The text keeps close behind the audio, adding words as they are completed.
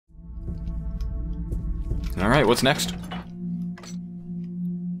Alright, what's next?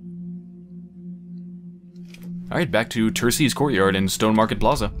 Alright, back to Tercy's Courtyard in Stone Market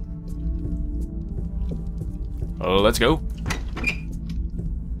Plaza. Oh, let's go.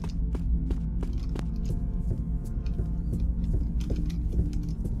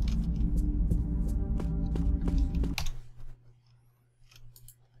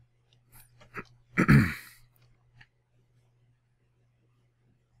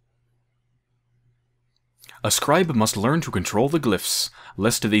 A scribe must learn to control the glyphs,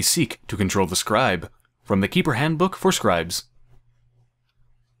 lest they seek to control the scribe. From the Keeper Handbook for Scribes.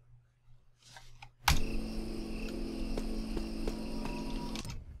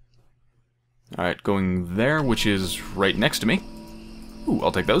 Alright, going there, which is right next to me. Ooh,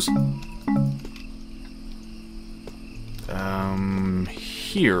 I'll take those.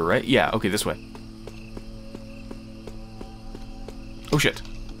 Here, right? Yeah, okay, this way. Oh, shit.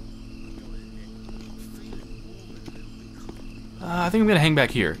 I think I'm gonna hang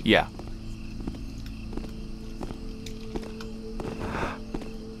back here. Yeah.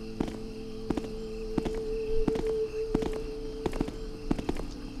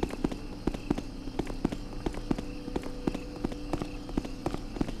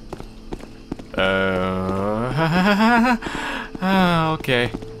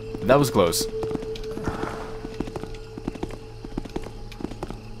 Okay. That was close.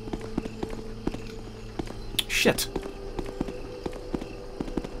 Shit.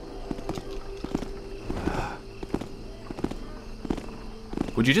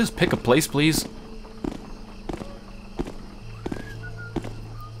 Would you just pick a place, please?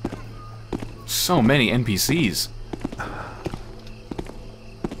 So many NPCs.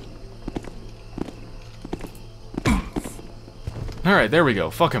 Alright, there we go.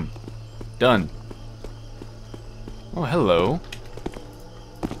 Fuck him. Done. Oh, hello.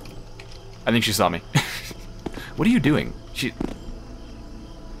 I think she saw me. What are you doing?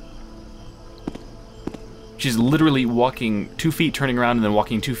 She's literally walking 2 feet, turning around, and then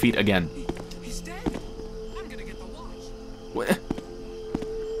walking 2 feet again. He's dead. I'm gonna get the watch. What?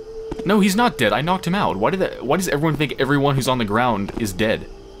 No, he's not dead. I knocked him out. Why does everyone think everyone who's on the ground is dead?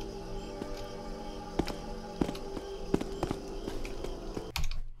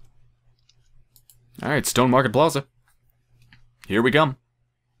 Alright, Stone Market Plaza. Here we come.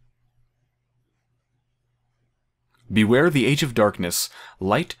 Beware the age of darkness.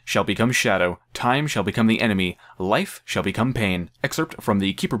 Light shall become shadow. Time shall become the enemy. Life shall become pain. Excerpt from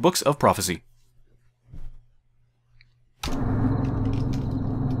the Keeper Books of Prophecy.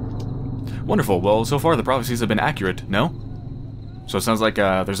 Wonderful. Well, so far the prophecies have been accurate, no? So it sounds like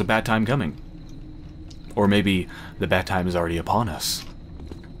there's a bad time coming. Or maybe the bad time is already upon us.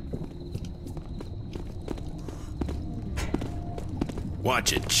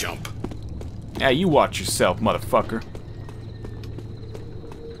 Watch it, chump. Yeah, you watch yourself, motherfucker.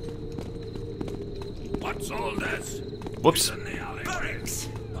 What's all this? Whoops.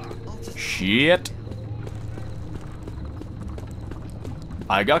 Shit.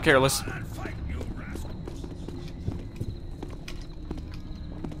 I got careless.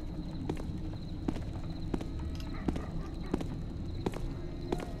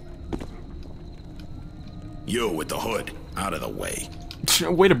 You with the hood, out of the way.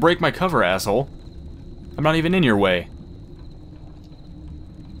 Way to break my cover, asshole. I'm not even in your way.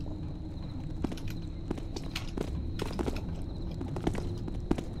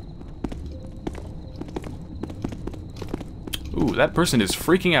 Ooh, that person is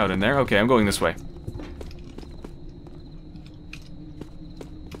freaking out in there. Okay, I'm going this way.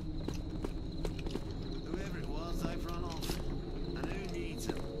 Whoever it was, I've run off. And who needs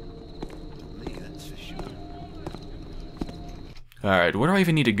him? Me, that's for sure. Alright, where do I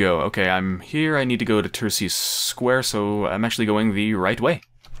even need to go? Okay, I'm here. I need to go to Tercy Square, so I'm actually going the right way.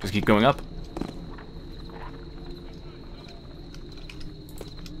 Just keep going up.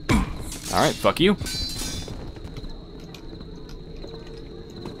 Alright, fuck you.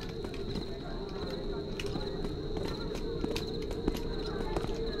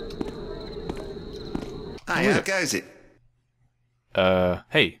 Hey, how goes it?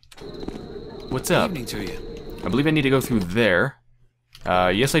 Hey. What's up? Evening to you. I believe I need to go through there.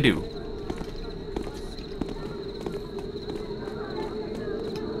 Yes I do.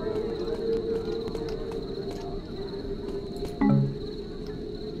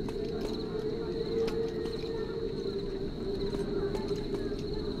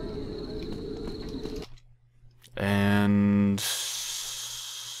 And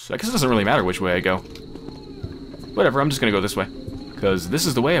I guess it doesn't really matter which way I go. Whatever, I'm just gonna go this way. Because this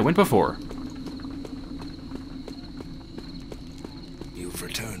is the way I went before. You've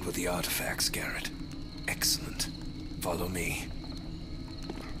returned with the artifacts, Garret. Excellent. Follow me.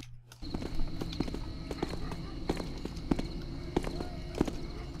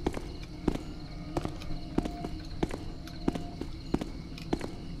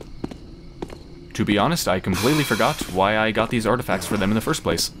 To be honest, I completely forgot why I got these artifacts for them in the first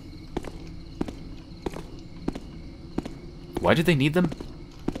place. Why did they need them?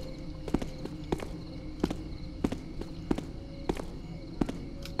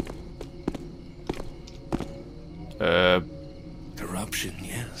 Corruption,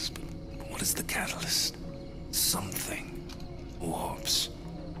 yes, but what is the catalyst? Something warps,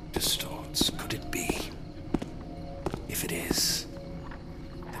 distorts. Could it be? If it is,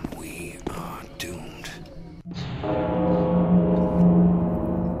 then we are doomed.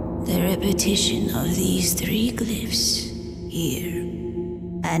 The repetition of these three glyphs, here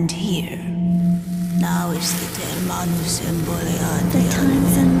and here. Now is the Termanus Embolian. The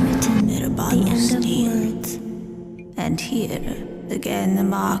time's unwritten, the Termanus end of Nil. words. And here, again the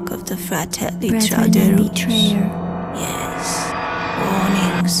mark of the Fratelli Brethren and Traderus. betrayer. Yes,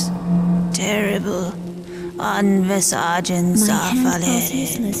 warnings, terrible. Unvesagens My hand falls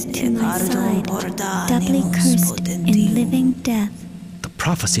useless to my side, doubly cursed in living death. The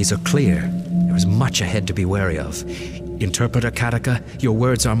prophecies are clear. There is much ahead to be wary of. Interpreter Kataka, your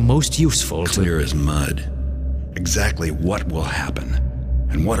words are most useful to... Clear as mud. Exactly what will happen,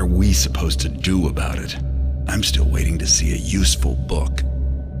 and what are we supposed to do about it? I'm still waiting to see a useful book.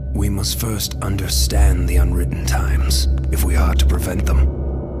 We must first understand the unwritten times, if we are to prevent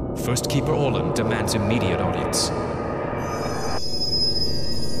them. First Keeper Orland demands immediate audience.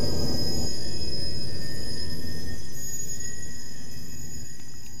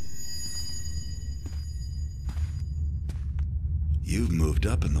 You've moved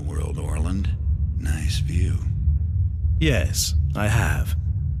up in the world, Orland. Nice view. Yes, I have.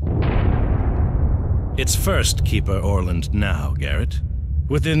 It's First Keeper Orland now, Garret.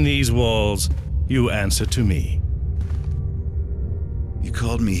 Within these walls, you answer to me. You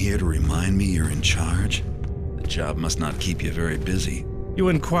called me here to remind me you're in charge? The job must not keep you very busy. You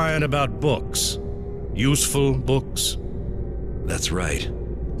inquired about books. Useful books. That's right.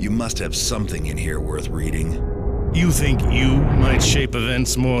 You must have something in here worth reading. You think you might shape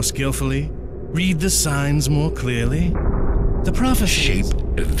events more skillfully? Read the signs more clearly? The prophecies...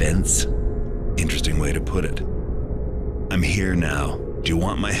 Shape events? Interesting way to put it. I'm here now. Do you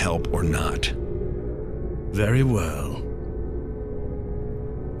want my help or not? Very well.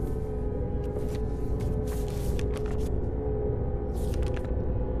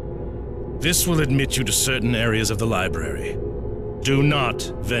 This will admit you to certain areas of the library. Do not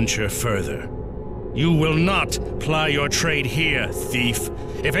venture further. You will not ply your trade here, thief.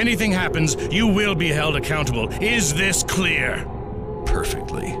 If anything happens, you will be held accountable. Is this clear?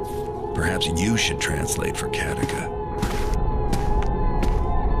 Perfectly. Perhaps you should translate for Kataka.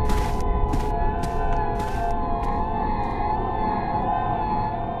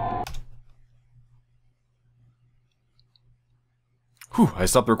 Whew, I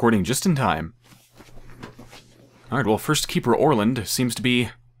stopped recording just in time. Alright, well, First Keeper Orland seems to be...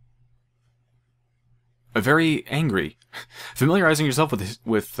 very angry. Familiarizing yourself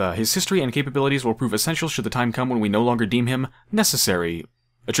with his history and capabilities will prove essential should the time come when we no longer deem him necessary.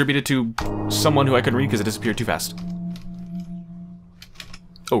 Attributed to someone who I couldn't read because it disappeared too fast.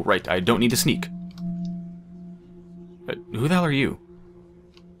 Oh, right, I don't need to sneak. Who the hell are you?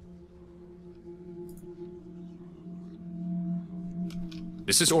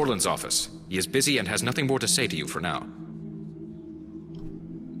 This is Orland's office. He is busy and has nothing more to say to you for now.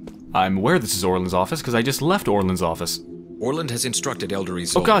 I'm aware this is Orland's office because I just left Orland's office. Orland has instructed Elder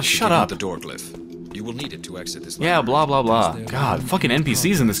Izol Oh god, to shut give you up! the door glyph. You will need it to exit this Yeah, library. blah blah blah. God, fucking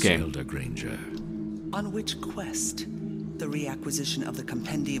NPCs in this game. Elder Granger. On which quest? The reacquisition of the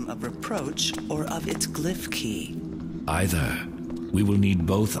Compendium of Reproach or of its glyph key? Either. We will need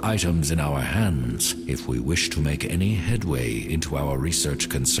both items in our hands if we wish to make any headway into our research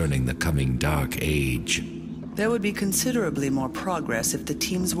concerning the coming Dark Age. There would be considerably more progress if the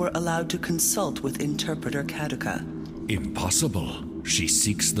teams were allowed to consult with Interpreter Kataka. Impossible. She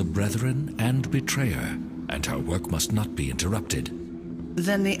seeks the Brethren and Betrayer, and her work must not be interrupted.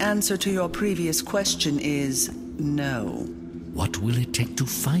 Then the answer to your previous question is no. What will it take to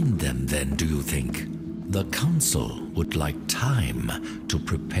find them, then, do you think? The Council would like time to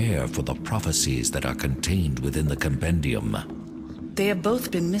prepare for the prophecies that are contained within the compendium. They have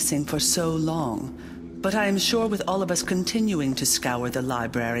both been missing for so long, but I am sure with all of us continuing to scour the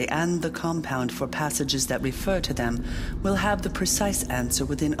library and the compound for passages that refer to them, we'll have the precise answer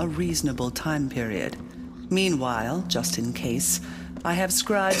within a reasonable time period. Meanwhile, just in case, I have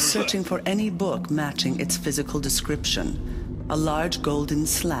scribes searching for any book matching its physical description. A large golden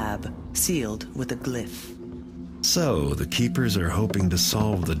slab, sealed with a glyph. So, the Keepers are hoping to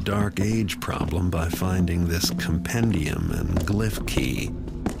solve the Dark Age problem by finding this compendium and glyph key.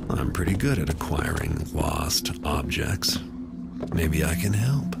 I'm pretty good at acquiring lost objects. Maybe I can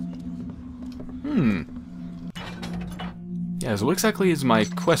help. Yeah, so what exactly is my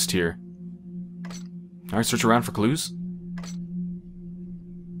quest here? Alright, search around for clues.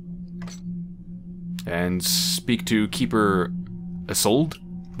 And speak to Keeper Isolde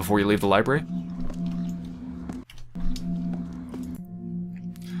before you leave the library.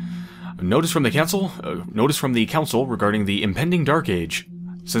 Notice from the council regarding the impending Dark Age.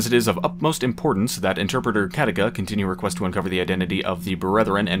 Since it is of utmost importance that Interpreter Katika continue her quest to uncover the identity of the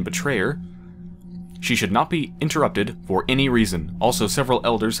Brethren and Betrayer, she should not be interrupted for any reason. Also, several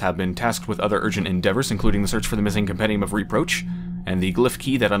elders have been tasked with other urgent endeavors, including the search for the missing Compendium of Reproach, and the glyph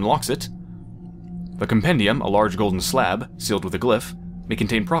key that unlocks it. The Compendium, a large golden slab, sealed with a glyph, may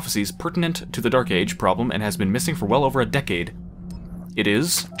contain prophecies pertinent to the Dark Age problem and has been missing for well over a decade. It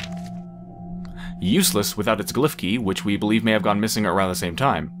is useless without its glyph key, which we believe may have gone missing around the same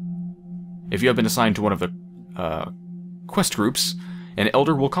time. If you have been assigned to one of the quest groups, an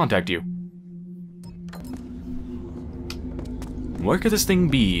elder will contact you. Where could this thing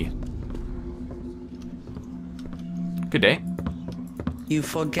be? Good day. You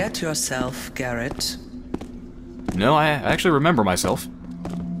forget yourself, Garret. No, I actually remember myself.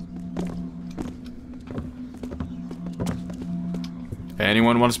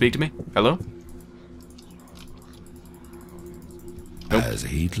 Anyone want to speak to me? Hello? Nope. As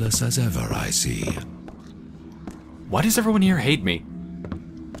heedless as ever, I see. Why does everyone here hate me?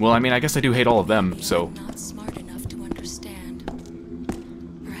 Well, I mean, I guess I do hate all of them, so... Not smart enough to understand.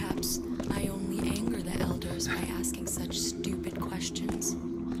 Perhaps I only anger the elders by asking such stupid questions.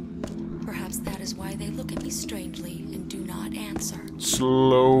 Perhaps that is why they look at me strangely and do not answer.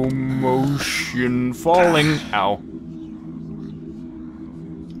 Slow motion falling. Ow.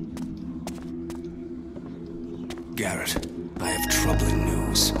 Garret, I have troubling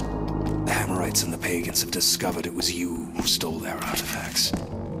news. The Hammerites and the Pagans have discovered it was you who stole their artifacts.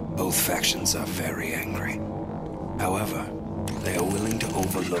 Both factions are very angry. However, they are willing to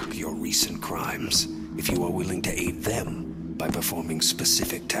overlook your recent crimes if you are willing to aid them by performing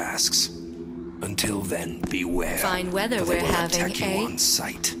specific tasks. Until then, beware. Fine weather for they we're will having, attack you eh? on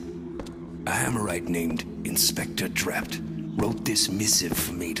sight. A Hammerite named Inspector Drept wrote this missive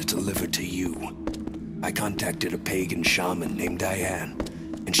for me to deliver to you. I contacted a pagan shaman named Diane,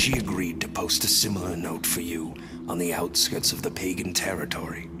 and she agreed to post a similar note for you on the outskirts of the pagan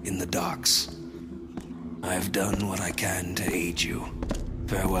territory in the docks. I have done what I can to aid you.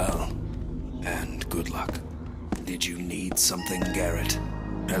 Farewell, and good luck. Did you need something, Garret?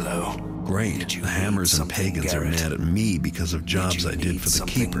 Hello? Great. The Hammers and Pagans are mad at me because of jobs I did for the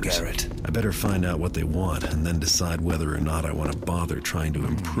Keepers. Garret? I better find out what they want and then decide whether or not I want to bother trying to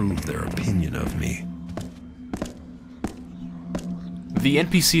improve their opinion of me. The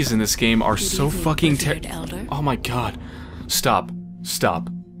NPCs in this game are so fucking Elder. Oh my god. Stop. Stop.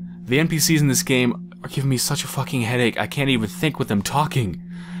 The NPCs in this game are giving me such a fucking headache. I can't even think with them talking.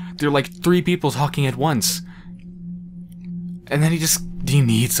 They're like 3 people talking at once. And then he just... Do you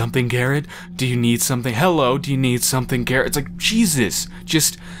need something, Garret? Do you need something? Hello, do you need something, Garret? It's like, Jesus,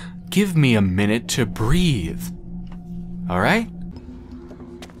 just give me a minute to breathe. Alright?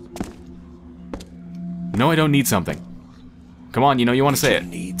 No, I don't need something. Come on, you know you want to say it.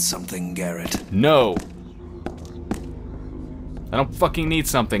 Need something, Garret? No. I don't fucking need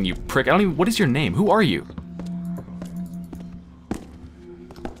something, you prick. I don't even... What is your name? Who are you?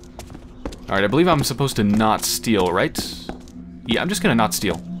 Alright, I believe I'm supposed to not steal, right? Yeah, I'm just gonna not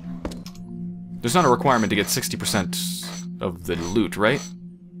steal. There's not a requirement to get 60% of the loot, right?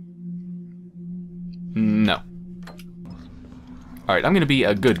 No. Alright, I'm gonna be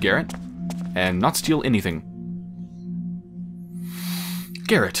a good Garret and not steal anything.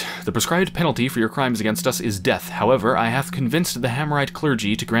 Garret, the prescribed penalty for your crimes against us is death. However, I have convinced the Hammerite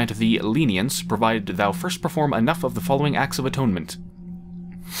clergy to grant thee lenience, provided thou first perform enough of the following acts of atonement.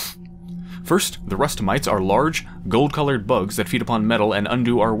 First, the rust mites are large, gold-colored bugs that feed upon metal and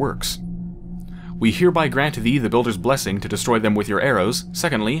undo our works. We hereby grant thee the builder's blessing to destroy them with your arrows.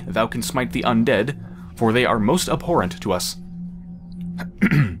 Secondly, thou can smite the undead, for they are most abhorrent to us.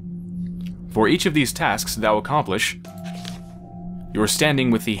 For each of these tasks thou accomplish, your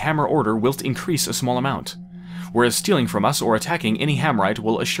standing with the Hammer Order wilt increase a small amount, whereas stealing from us or attacking any Hammerite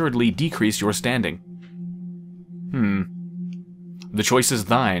will assuredly decrease your standing. The choice is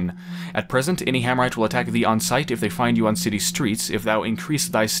thine. At present, any Hammerite will attack thee on sight if they find you on city streets. If thou increase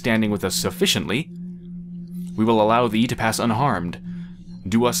thy standing with us sufficiently, we will allow thee to pass unharmed.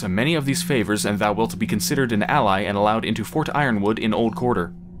 Do us many of these favors, and thou wilt be considered an ally and allowed into Fort Ironwood in Old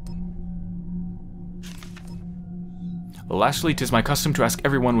Quarter. Lastly, 'tis my custom to ask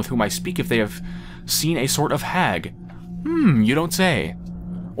everyone with whom I speak if they have seen a sort of hag. You don't say.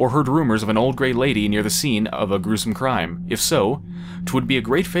 Or heard rumors of an old grey lady near the scene of a gruesome crime. If so, 'twould be a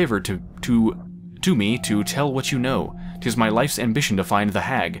great favor to me to tell what you know. 'Tis my life's ambition to find the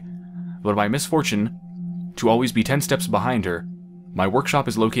hag, but by misfortune to always be 10 steps behind her. My workshop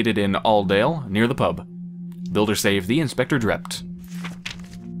is located in Aldale, near the pub. Builder save thee, Inspector Drept.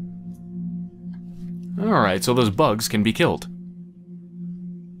 Alright, so those bugs can be killed.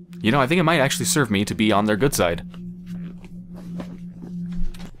 You know, I think it might actually serve me to be on their good side.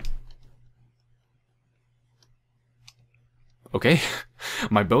 Okay,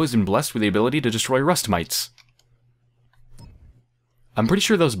 my bow has been blessed with the ability to destroy rust mites. I'm pretty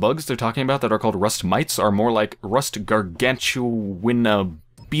sure those bugs they're talking about that are called rust mites are more like rust gargantuina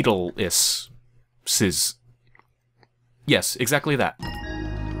beetle-is. Yes, exactly that.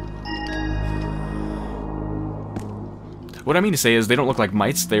 What I mean to say is they don't look like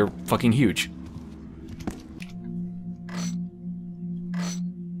mites, they're fucking huge.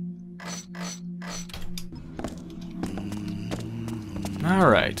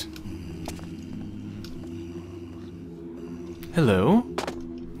 Alright. Hello?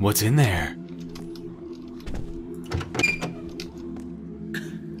 What's in there?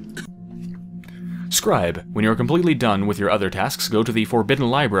 Scribe, when you're completely done with your other tasks, go to the Forbidden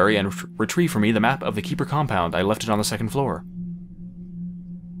Library and retrieve for me the map of the Keeper compound. I left it on the 2nd floor.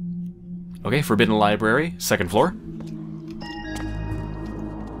 Okay, Forbidden Library, 2nd floor.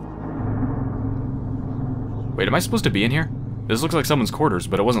 Wait, am I supposed to be in here? This looks like someone's quarters,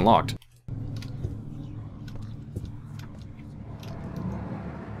 but it wasn't locked.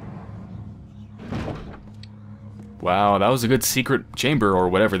 Wow, that was a good secret chamber, or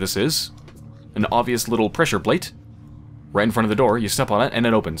whatever this is. An obvious little pressure plate. Right in front of the door, you step on it, and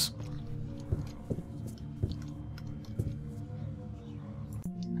it opens.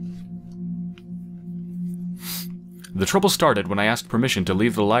 The trouble started when I asked permission to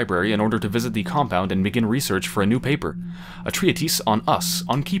leave the library in order to visit the compound and begin research for a new paper. A treatise on us,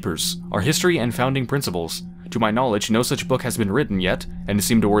 on Keepers, our history and founding principles. To my knowledge, no such book has been written yet, and it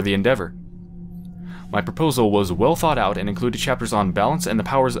seemed a worthy endeavor. My proposal was well thought out and included chapters on balance and the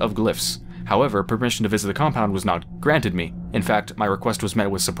powers of glyphs. However, permission to visit the compound was not granted me. In fact, my request was met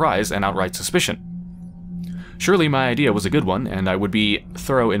with surprise and outright suspicion. Surely my idea was a good one, and I would be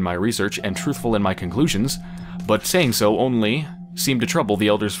thorough in my research and truthful in my conclusions, but saying so only seemed to trouble the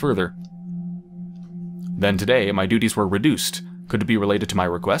elders further. Then today, my duties were reduced. Could it be related to my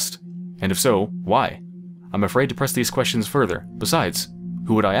request? And if so, why? I'm afraid to press these questions further. Besides,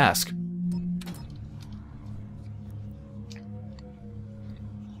 who would I ask?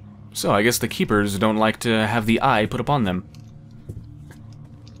 So, I guess the Keepers don't like to have the eye put upon them.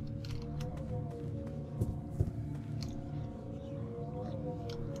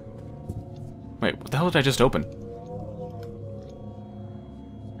 Wait, what the hell did I just open?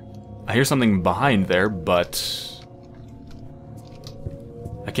 I hear something behind there, but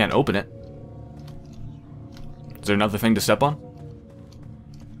I can't open it. Is there another thing to step on?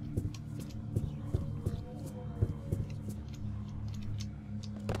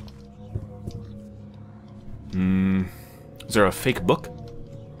 Is there a fake book?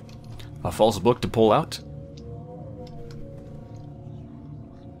 A false book to pull out?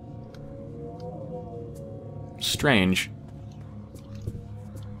 Strange.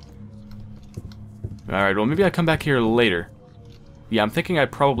 Alright, well maybe I come back here later. Yeah, I'm thinking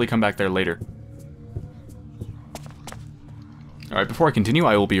I'd probably come back there later. Alright, before I continue,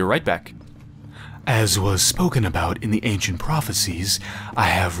 I will be right back. As was spoken about in the ancient prophecies, I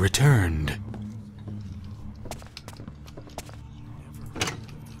have returned.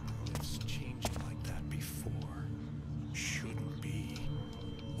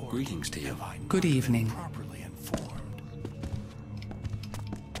 Greetings to you. Good evening.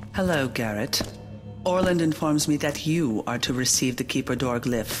 Hello, Garret. Orland informs me that you are to receive the Keeper Door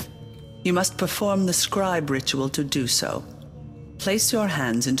glyph. You must perform the scribe ritual to do so. Place your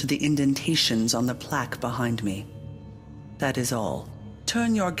hands into the indentations on the plaque behind me. That is all.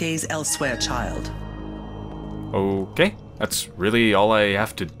 Turn your gaze elsewhere, child. Okay, that's really all I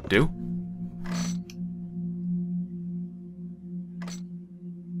have to do?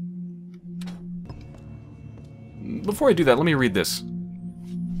 Before I do that, let me read this.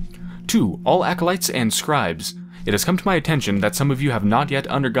 2. All acolytes and scribes. It has come to my attention that some of you have not yet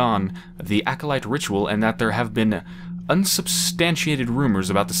undergone the Acolyte ritual and that there have been unsubstantiated rumors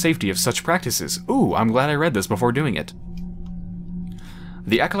about the safety of such practices. Ooh, I'm glad I read this before doing it.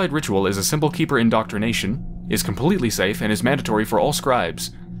 The Acolyte ritual is a simple keeper indoctrination, is completely safe, and is mandatory for all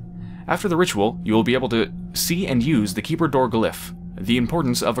scribes. After the ritual, you will be able to see and use the Keeper Door glyph. The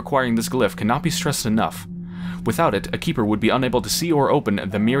importance of acquiring this glyph cannot be stressed enough. Without it, a keeper would be unable to see or open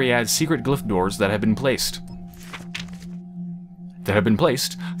the myriad secret glyph doors that have been placed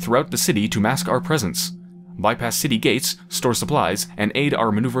throughout the city to mask our presence, bypass city gates, store supplies, and aid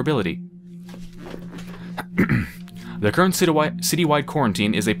our maneuverability. The current citywide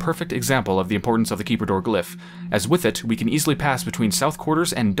quarantine is a perfect example of the importance of the Keeper Door glyph, as with it, we can easily pass between South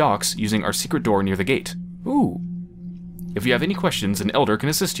Quarters and docks using our secret door near the gate. Ooh. If you have any questions, an elder can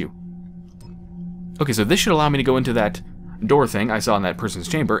assist you. Okay, so this should allow me to go into that door thing I saw in that person's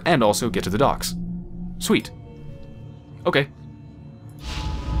chamber, and also get to the docks. Sweet. Okay.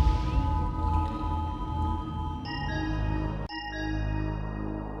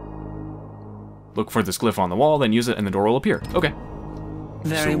 Look for this glyph on the wall, then use it and the door will appear. Okay.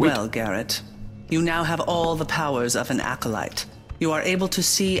 Very well, Garret. You now have all the powers of an acolyte. You are able to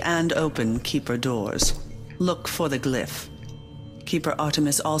see and open Keeper doors. Look for the glyph. Keeper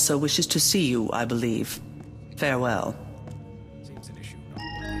Artemis also wishes to see you, I believe. Farewell. Seems an issue not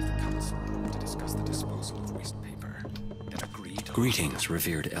of the council to discuss the disposal of waste paper. It agreed. Greetings,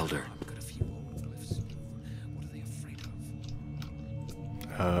 revered elder.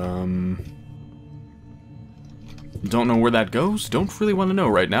 Don't know where that goes. Don't really want to know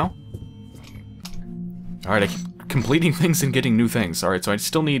right now. Alright, I keep completing things and getting new things. Alright, so I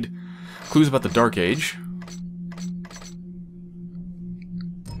still need clues about the Dark Age.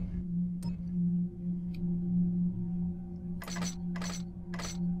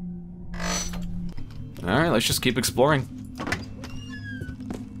 Alright, let's just keep exploring.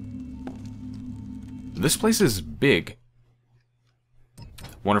 This place is big.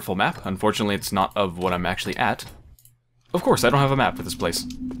 Wonderful map. Unfortunately, it's not of what I'm actually at. Of course, I don't have a map for this place.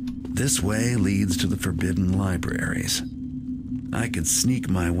 This way leads to the Forbidden Libraries. I could sneak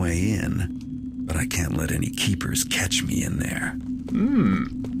my way in, but I can't let any keepers catch me in there.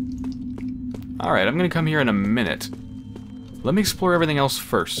 Alright, I'm gonna come here in a minute. Let me explore everything else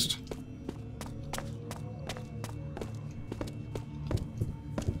first.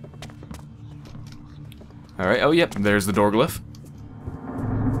 Alright, oh yep, there's the door glyph.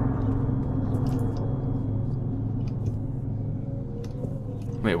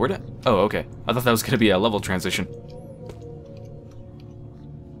 Wait, where did... Oh, okay. I thought that was going to be a level transition.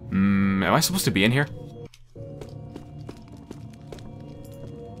 Am I supposed to be in here?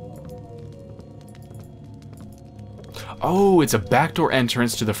 Oh, it's a backdoor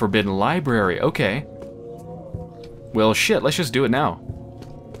entrance to the Forbidden Library. Okay. Well, shit, let's just do it now.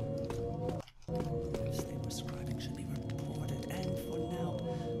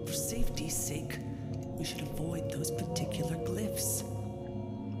 For safety's sake, we should avoid those particular glyphs.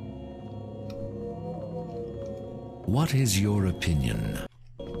 What is your opinion?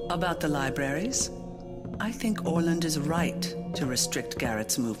 About the libraries? I think Orland is right to restrict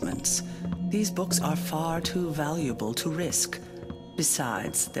Garret's movements. These books are far too valuable to risk.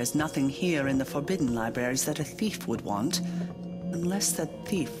 Besides, there's nothing here in the Forbidden Libraries that a thief would want, unless that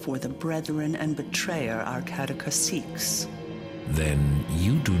thief were the brethren and betrayer our Catacomb seeks. Then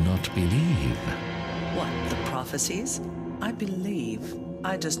you do not believe. What, the prophecies? I believe.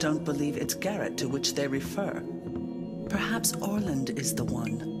 I just don't believe it's Garret to which they refer. Perhaps Orland is the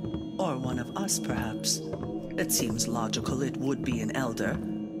one. Or one of us, perhaps. It seems logical it would be an elder.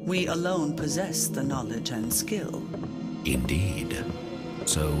 We alone possess the knowledge and skill. Indeed.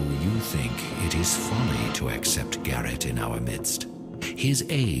 So you think it is folly to accept Garret in our midst? His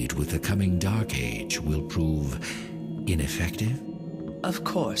aid with the coming Dark Age will prove ineffective? Of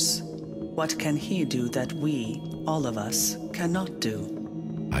course. What can he do that we, all of us, cannot do?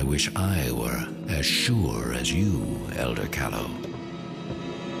 I wish I were as sure as you, Elder Callow.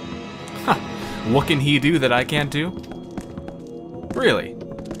 Ha! What can he do that I can't do? Really?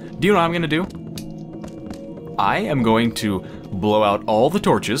 Do you know what I'm gonna do? I am going to blow out all the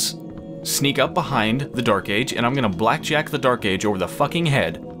torches, sneak up behind the Dark Age, and I'm gonna blackjack the Dark Age over the fucking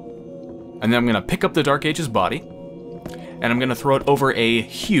head. And then I'm gonna pick up the Dark Age's body, and I'm gonna throw it over a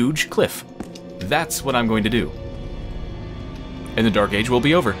huge cliff. That's what I'm going to do. And the Dark Age will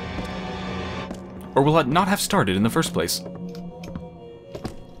be over. Or will it not have started in the first place?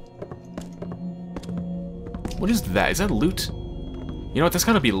 What is that? Is that loot? You know what, that's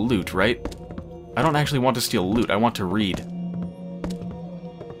gotta be loot, right? I don't actually want to steal loot, I want to read.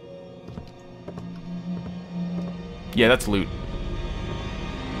 Yeah, that's loot.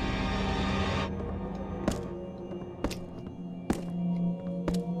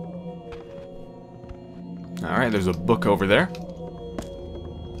 Alright, there's a book over there.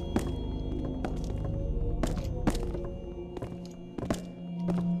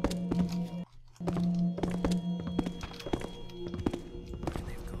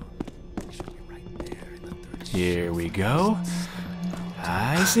 Here we go.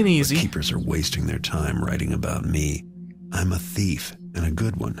 Nice and easy. The keepers are wasting their time writing about me. I'm a thief, and a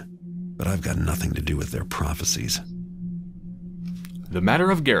good one. But I've got nothing to do with their prophecies. The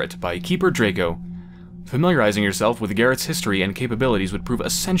Matter of Garret by Keeper Draco. Familiarizing yourself with Garret's history and capabilities would prove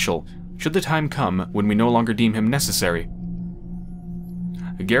essential should the time come when we no longer deem him necessary.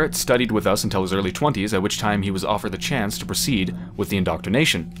 Garret studied with us until his early 20s, at which time he was offered the chance to proceed with the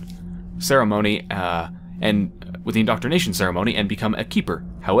indoctrination ceremony and become a keeper.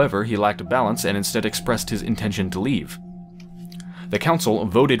 However, he lacked balance and instead expressed his intention to leave. The council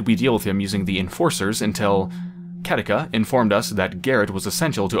voted we deal with him using the enforcers until Katika informed us that Garret was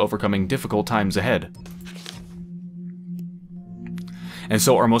essential to overcoming difficult times ahead. And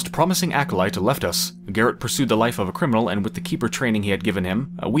so our most promising acolyte left us. Garret pursued the life of a criminal, and with the keeper training we had given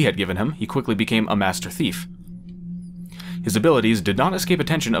him, he quickly became a master thief. His abilities did not escape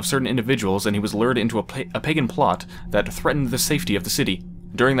attention of certain individuals, and he was lured into a pagan plot that threatened the safety of the city.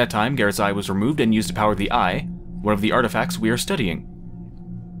 During that time, Garret's eye was removed and used to power the Eye, one of the artifacts we are studying.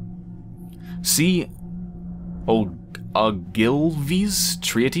 See Ogilvy's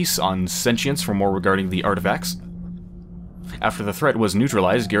treatise on sentience for more regarding the artifacts. After the threat was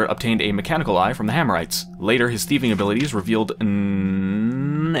neutralized, Garret obtained a mechanical eye from the Hammerites. Later, his thieving abilities revealed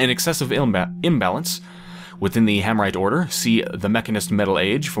an excessive imbalance within the Hammerite Order. See the Mechanist Metal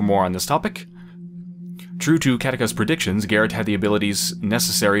Age for more on this topic. True to Katika's predictions, Garret had the abilities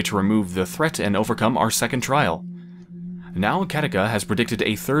necessary to remove the threat and overcome our second trial. Now, Katika has predicted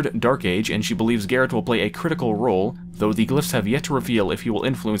a third Dark Age, and she believes Garret will play a critical role, though the glyphs have yet to reveal if he will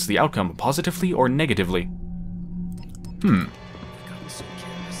influence the outcome positively or negatively.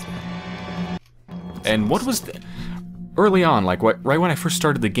 And what was early on, like right when I first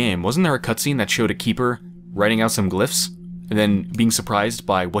started the game, wasn't there a cutscene that showed a keeper writing out some glyphs, and then being surprised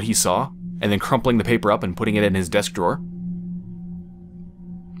by what he saw, and then crumpling the paper up and putting it in his desk drawer?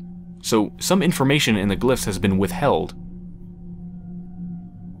 So, some information in the glyphs has been withheld.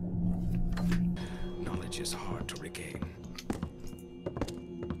 Knowledge is hard to regain.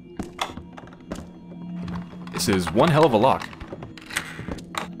 This is one hell of a lock.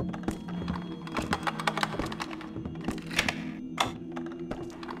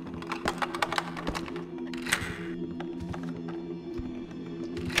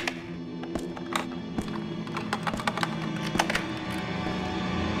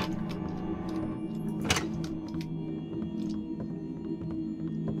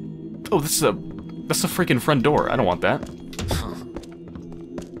 Oh, that's a freaking front door. I don't want that.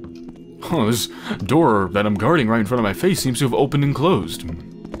 Oh, this door that I'm guarding right in front of my face seems to have opened and closed.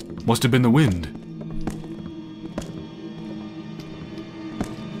 Must have been the wind.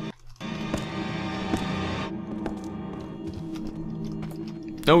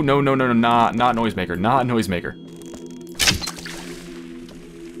 No, not noisemaker, not noisemaker.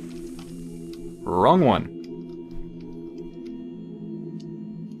 Wrong one.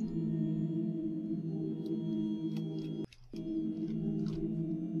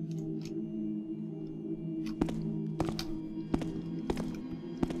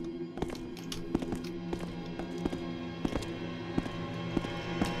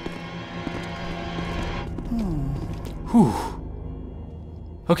 Whew.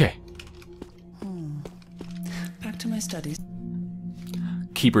 Okay. Back to my studies.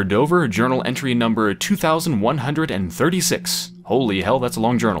 Keeper Dover, journal entry number 2136. Holy hell, that's a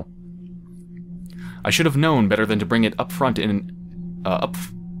long journal. I should have known better than to bring it up front in... Let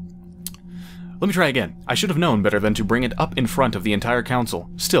me try again. I should have known better than to bring it up in front of the entire council.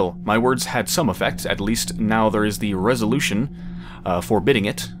 Still, my words had some effect. At least now there is the resolution forbidding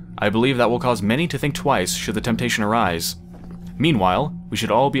it. I believe that will cause many to think twice should the temptation arise. Meanwhile, we should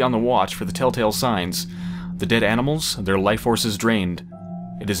all be on the watch for the telltale signs. The dead animals, their life forces drained.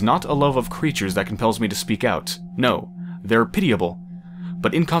 It is not a love of creatures that compels me to speak out. No, they're pitiable,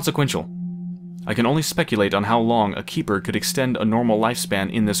 but inconsequential. I can only speculate on how long a keeper could extend a normal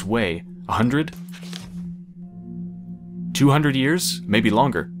lifespan in this way. 100? 200 years? Maybe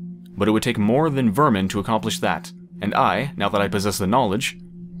longer. But it would take more than vermin to accomplish that. And I, now that I possess the knowledge...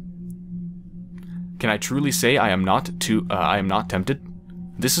 Can I truly say I am not tempted?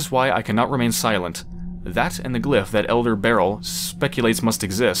 This is why I cannot remain silent. That and the glyph that Elder Beryl speculates must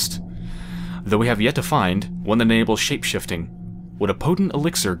exist. though we have yet to find one that enables shape-shifting. What a potent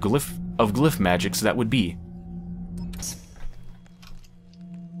elixir of glyph magics that would be.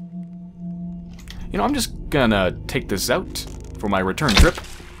 You know, I'm just gonna take this out for my return trip.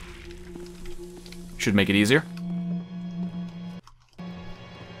 Should make it easier.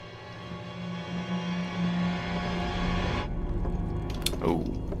 Oh.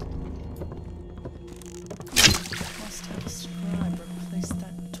 Must have a scribe replace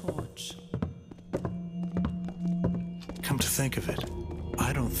that torch. Come to think of it,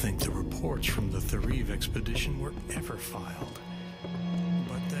 I don't think the reports from the Thariv expedition were ever filed.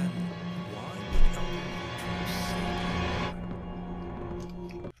 But then, why would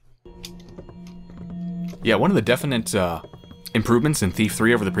Yeah, one of the definite improvements in Thief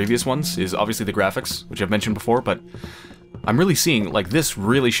 3 over the previous ones is obviously the graphics, which I've mentioned before, but I'm really seeing, like, this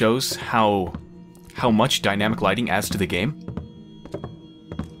really shows how much dynamic lighting adds to the game.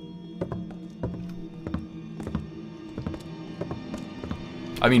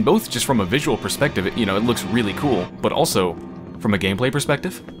 I mean, both just from a visual perspective, it looks really cool, but also from a gameplay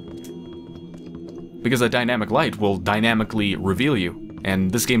perspective. Because a dynamic light will dynamically reveal you, and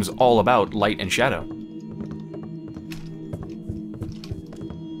this game is all about light and shadow.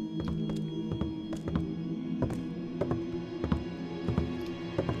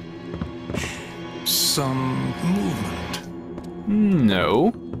 some movement?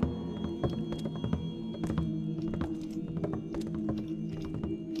 No.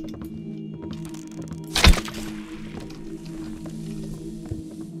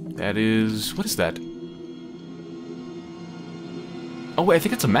 That is... what is that? Oh wait, I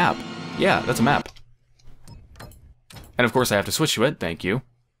think it's a map. Yeah, that's a map. And of course I have to switch to it, thank you.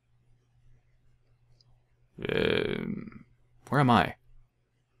 Where am I?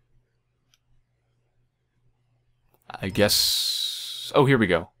 I guess... oh, here we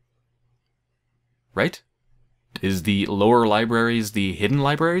go. Right? Is the lower libraries the hidden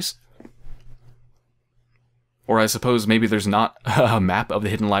libraries? Or I suppose maybe there's not a map of the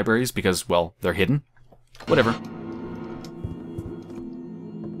hidden libraries because, well, they're hidden? Whatever.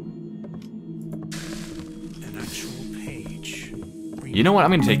 An actual page. You know what? I'm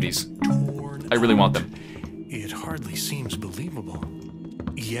gonna take these. I really want them. It hardly seems believable.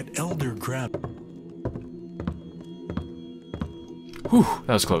 Yet Elder grabbed... Whew,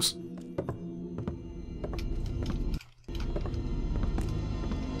 that was close.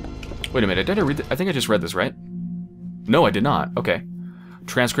 Wait a minute, did I read I think I just read this, right? No, I did not. Okay.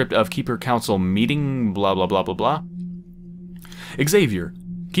 Transcript of Keeper Council meeting, blah blah blah blah blah. Xavier,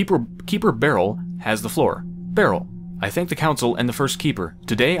 Keeper Beryl has the floor. Beryl, I thank the Council and the First Keeper.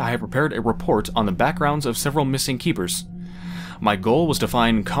 Today I have prepared a report on the backgrounds of several missing Keepers. My goal was to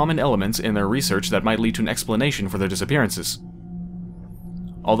find common elements in their research that might lead to an explanation for their disappearances.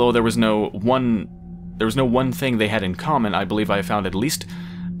 Although there was no one thing they had in common, I believe I found at least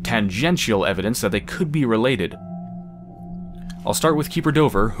tangential evidence that they could be related. I'll start with Keeper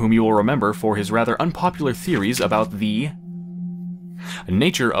Dover, whom you will remember for his rather unpopular theories about the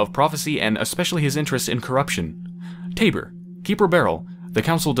nature of prophecy and especially his interest in corruption. Tabor, Keeper Beryl, the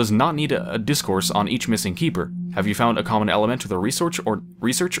Council does not need a discourse on each missing Keeper. Have you found a common element to the research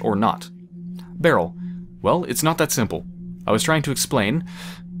or not? Beryl, well, it's not that simple. I was trying to explain.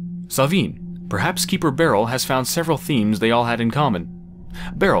 Savine, perhaps Keeper Beryl has found several themes they all had in common.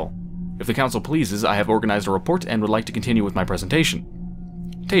 Beryl, if the Council pleases, I have organized a report and would like to continue with my presentation.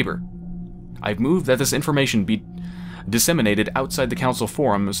 Tabor, I've moved that this information be disseminated outside the Council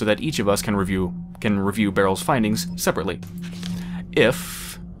forum so that each of us can review Beryl's findings separately.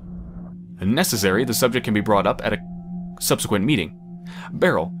 If necessary, the subject can be brought up at a subsequent meeting.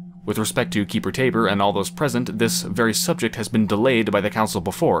 Beryl, with respect to Keeper Tabor and all those present, this very subject has been delayed by the Council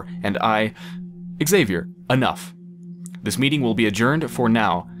before, and Xavier, enough. This meeting will be adjourned for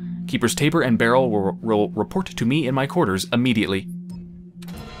now. Keepers Tabor and Beryl will report to me in my quarters immediately.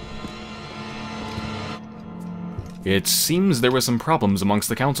 It seems there were some problems amongst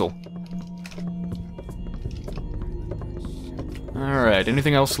the Council. Alright,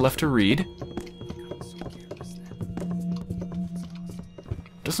 anything else left to read?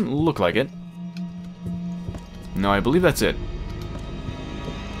 Doesn't look like it. No, I believe that's it.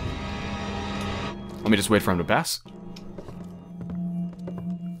 Let me just wait for him to pass.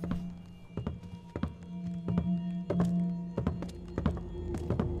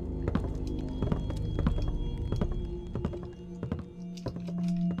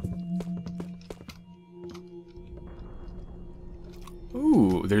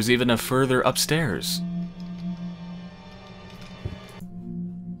 Ooh, there's even a further upstairs.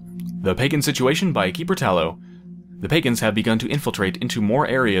 The Pagan Situation by Keeper Tallow. The pagans have begun to infiltrate into more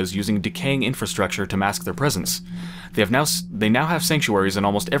areas using decaying infrastructure to mask their presence. They now have sanctuaries in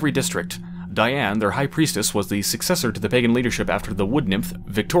almost every district. Diane, their high priestess, was the successor to the pagan leadership after the wood nymph,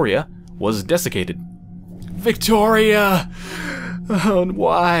 Victoria, was desiccated. Victoria! Oh,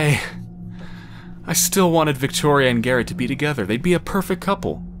 why? I still wanted Victoria and Garret to be together. They'd be a perfect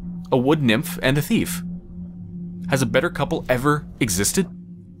couple. A wood nymph and a thief. Has a better couple ever existed?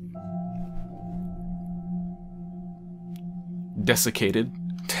 Desiccated.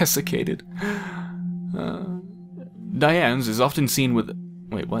 Desiccated. Diane's is often seen with...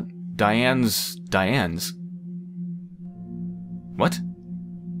 Wait, what? Diane's... What?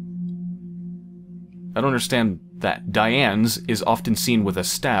 I don't understand that. Diane's is often seen with a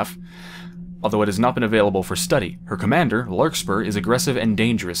staff, although it has not been available for study. Her commander, Larkspur, is aggressive and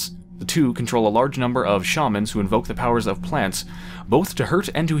dangerous. The two control a large number of shamans who invoke the powers of plants, both to hurt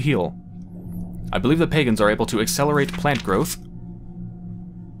and to heal. I believe the pagans are able to accelerate plant growth,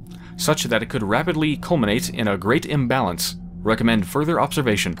 such that it could rapidly culminate in a great imbalance. Recommend further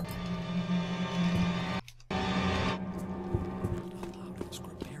observation.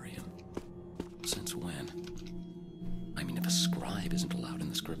 Since when? I mean, if a scribe isn't allowed in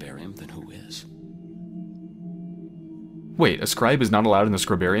the scribarium, then who is? Wait, a scribe is not allowed in the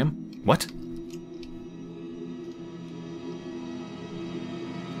scribarium? What?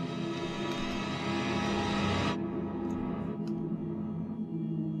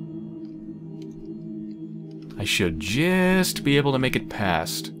 I should just be able to make it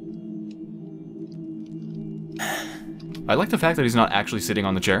past. I like the fact that he's not actually sitting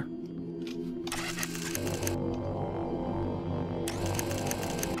on the chair.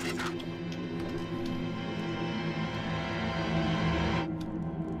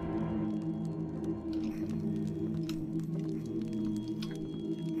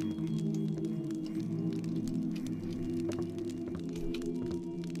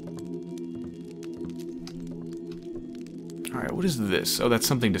 Alright, what is this? Oh, that's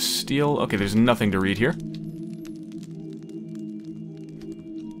something to steal. Okay, there's nothing to read here.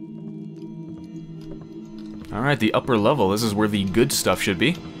 Alright, the upper level. This is where the good stuff should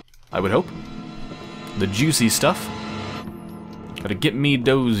be, I would hope. The juicy stuff. Gotta get me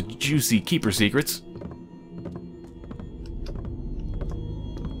those juicy keeper secrets.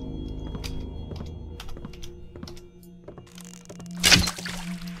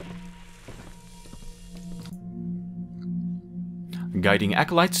 Guiding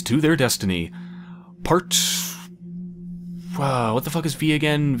acolytes to their destiny. Part... Wow, what the fuck is V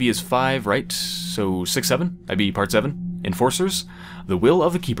again? V is 5, right? So 6, 7? That'd be part 7. Enforcers. The will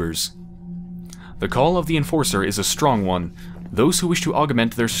of the keepers. The call of the enforcer is a strong one. Those who wish to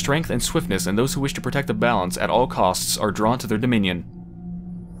augment their strength and swiftness and those who wish to protect the balance at all costs are drawn to their dominion.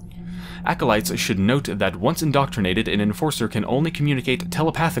 Acolytes should note that once indoctrinated, an enforcer can only communicate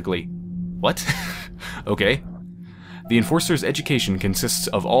telepathically. What? Okay. The enforcer's education consists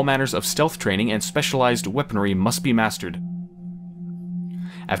of all manners of stealth training, and specialized weaponry must be mastered.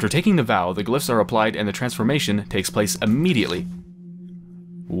 After taking the vow, the glyphs are applied and the transformation takes place immediately.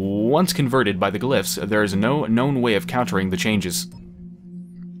 Once converted by the glyphs, there is no known way of countering the changes.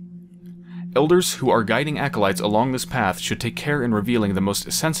 Elders who are guiding acolytes along this path should take care in revealing the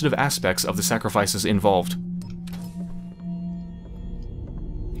most sensitive aspects of the sacrifices involved.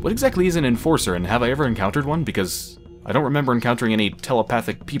 What exactly is an enforcer, and have I ever encountered one? Because I don't remember encountering any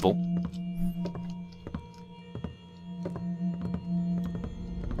telepathic people.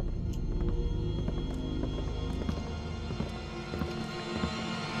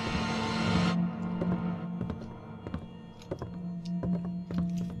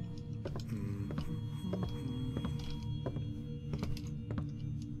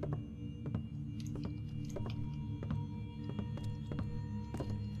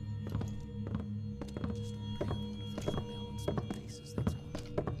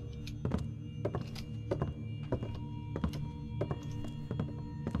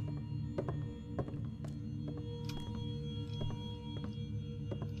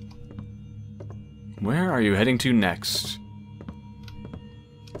 Where are you heading to next?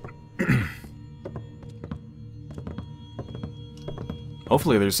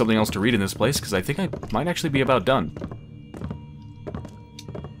 Hopefully there's something else to read in this place, because I think I might actually be about done.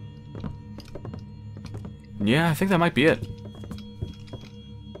 Yeah, I think that might be it.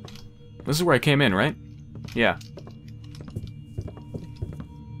 This is where I came in, right? Yeah.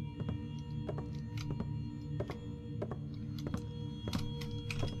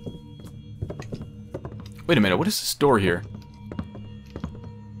 Wait a minute, what is this door here?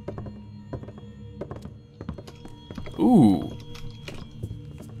 Ooh.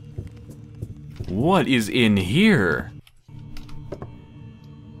 What is in here?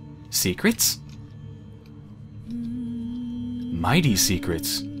 Secrets? Mighty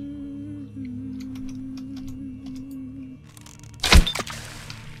secrets.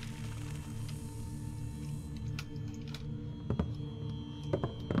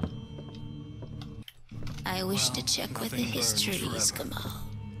 I wish to check with the histories, Kamal.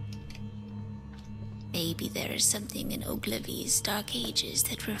 Maybe there is something in Ogilvy's Dark Ages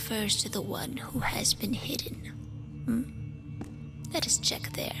that refers to the one who has been hidden. Let us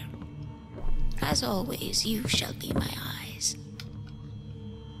check there. As always, you shall be my eyes.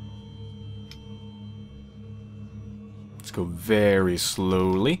 Let's go very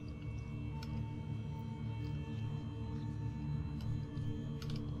slowly.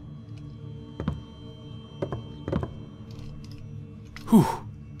 Whew.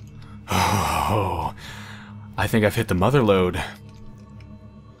 Oh, I think I've hit the mother lode.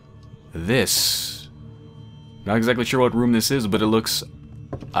 This. Not exactly sure what room this is, but it looks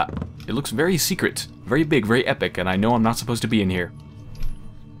very secret, very big, very epic, and I know I'm not supposed to be in here.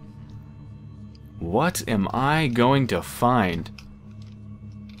 What am I going to find?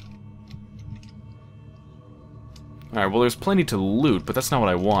 Alright, well there's plenty to loot, but that's not what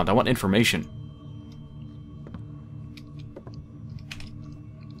I want. I want information.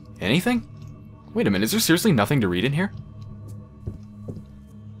 Anything? Wait a minute, is there seriously nothing to read in here?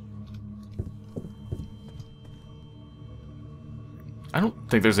 I don't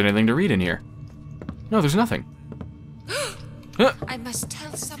think there's anything to read in here. No, there's nothing. I must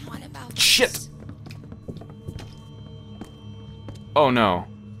tell someone about Shit! this. Oh no.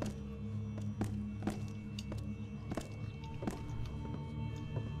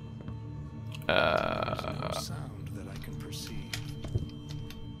 Sound that I can perceive.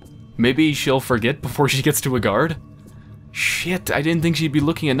 Maybe she'll forget before she gets to a guard? Shit, I didn't think she'd be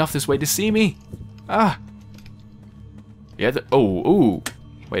looking enough this way to see me. Ah. Yeah, ooh.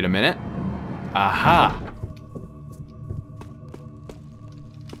 Wait a minute. Aha.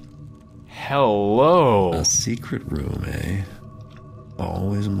 Hello. A secret room, eh?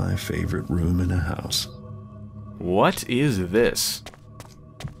 Always my favorite room in a house. What is this?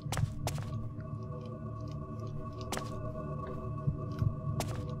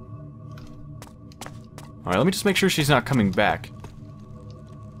 Alright, let me just make sure she's not coming back.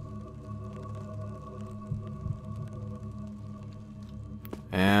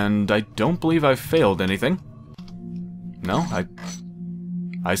 And I don't believe I've failed anything. No,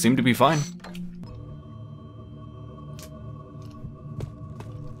 I seem to be fine.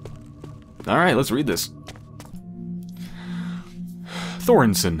 Alright, let's read this.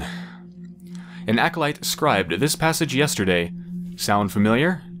 Thorensen. An acolyte scribed this passage yesterday. Sound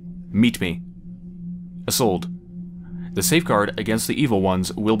familiar? Meet me. Isolde. The safeguard against the evil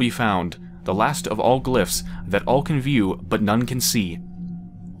ones will be found, the last of all glyphs that all can view but none can see.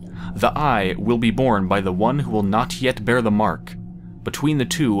 The eye will be borne by the one who will not yet bear the mark. Between the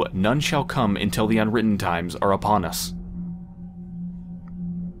two, none shall come until the unwritten times are upon us.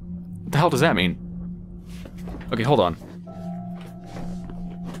 What the hell does that mean? Okay, hold on.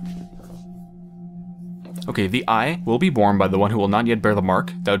 Okay, the eye will be borne by the one who will not yet bear the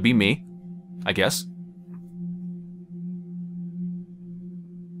mark. That would be me, I guess.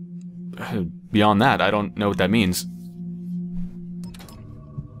 Beyond that, I don't know what that means.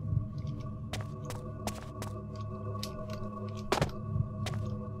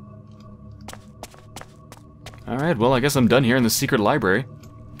 Alright, well, I guess I'm done here in the secret library.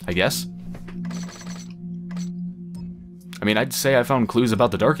 I guess. I mean, I'd say I found clues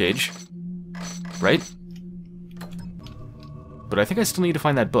about the Dark Age. Right? But I think I still need to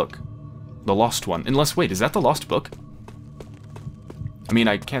find that book. The lost one. Unless, wait, is that the lost book? I mean,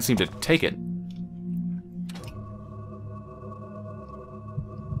 I can't seem to take it.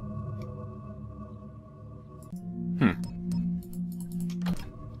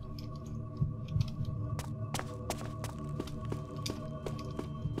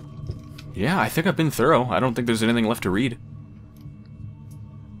 Yeah, I think I've been thorough. I don't think there's anything left to read.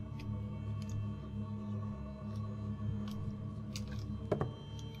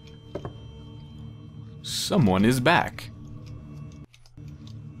 Someone is back.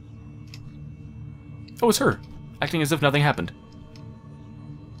 Oh, it's her, acting as if nothing happened.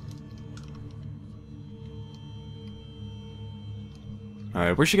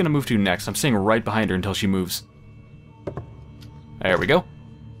 Alright, where's she gonna move to next? I'm staying right behind her until she moves. There we go.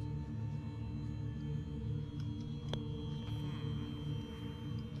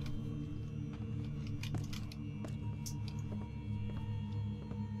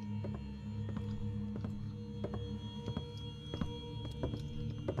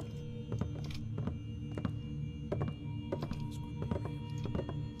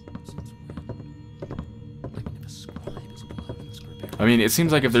 I mean, it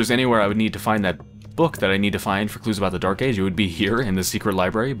seems like if there's anywhere I would need to find that book that I need to find for clues about the Dark Age, it would be here in the secret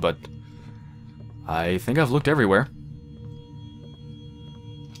library, but I think I've looked everywhere.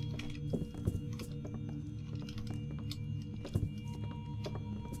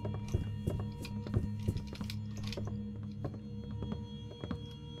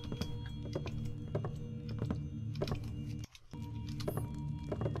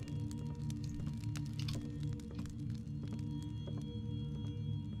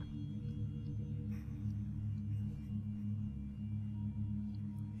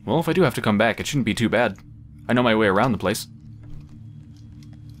 Well, if I do have to come back, it shouldn't be too bad. I know my way around the place.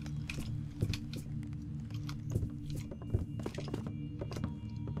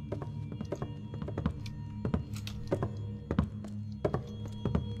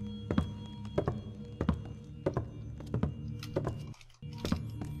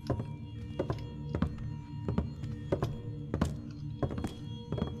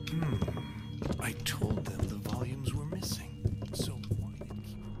 I told them the volumes were missing. So why did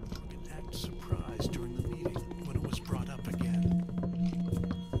Keeper act surprised during the meeting when it was brought up again?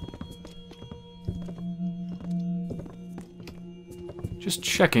 Just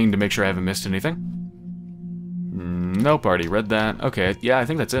checking to make sure I haven't missed anything. Nope, already read that. Okay, yeah, I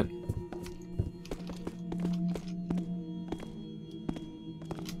think that's it.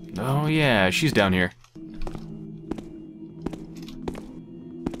 Oh yeah, she's down here.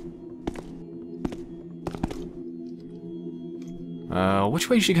 Which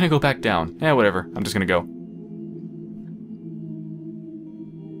way is she gonna go back down? Yeah, whatever. I'm just gonna go.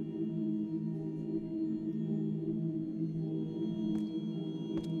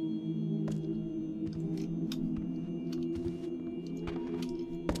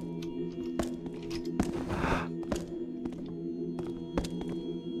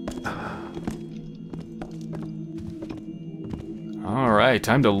 Alright,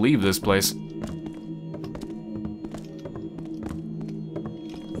 time to leave this place.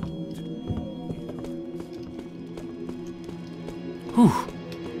 Whew.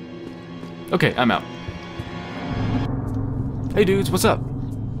 Okay, I'm out. Hey dudes, what's up?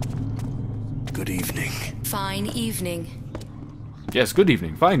 Good evening. Fine evening. Yes, good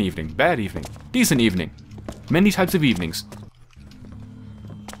evening, fine evening, bad evening, decent evening. Many types of evenings.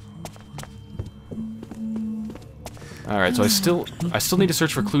 Alright, so I still need to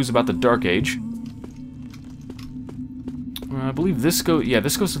search for clues about the Dark Age. I believe this goes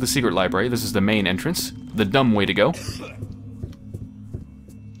to the secret library. This is the main entrance. The dumb way to go.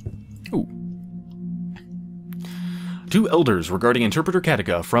 Ooh. Two elders regarding Interpreter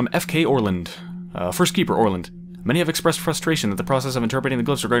Katika from F.K. Orland. First Keeper Orland. Many have expressed frustration that the process of interpreting the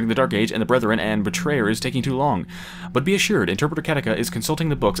glyphs regarding the Dark Age and the Brethren and Betrayer is taking too long. But be assured, Interpreter Katika is consulting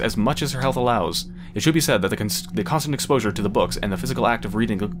the books as much as her health allows. It should be said that the constant exposure to the books and the physical act of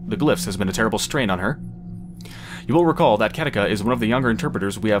reading the glyphs has been a terrible strain on her. You will recall that Katika is one of the younger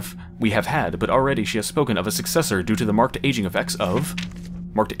interpreters we have had, but already she has spoken of a successor due to the marked aging effect of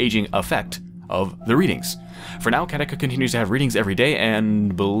the readings. For now, Katika continues to have readings every day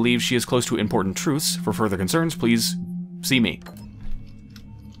and believes she is close to important truths. For further concerns, please see me.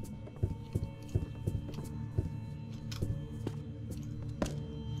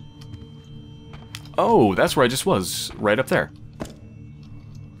 Oh, that's where I just was, right up there.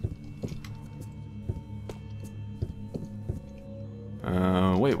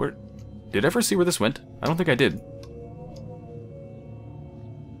 Wait, where... Did I ever see where this went? I don't think I did.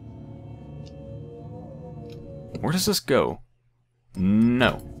 Where does this go?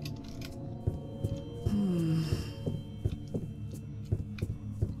 No.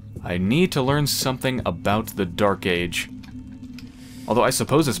 I need to learn something about the Dark Age. Although I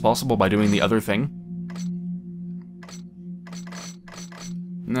suppose it's possible by doing the other thing.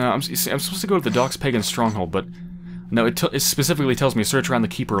 No, I'm supposed to go to the Doc's Pagan Stronghold, but... No, it specifically tells me to search around the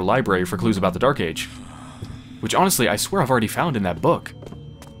Keeper Library for clues about the Dark Age. Which, honestly, I swear I've already found in that book.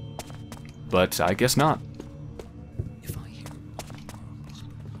 But I guess not.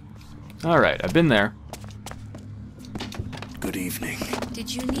 Alright, I've been there. Good evening.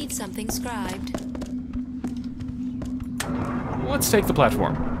 Did you need something scribed? Let's take the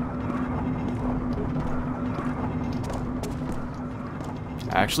platform.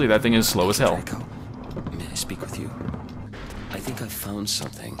 Actually, that thing is slow as hell. Draco, may I speak with you? I think I've found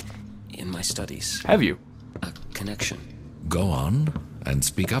something in my studies. Have you? A connection. Go on, and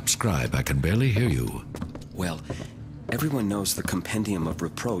speak up, scribe. I can barely hear you. Well, everyone knows the Compendium of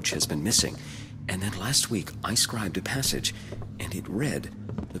Reproach has been missing, and then last week I scribed a passage, and it read,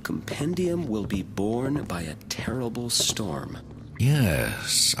 "The Compendium will be borne by a terrible storm."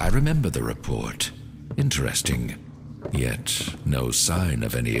 Yes, I remember the report. Interesting. Yet no sign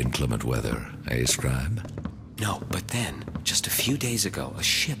of any inclement weather, eh, Scribe? No, but then, just a few days ago, a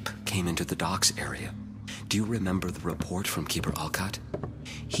ship came into the docks area. Do you remember the report from Keeper Alcott?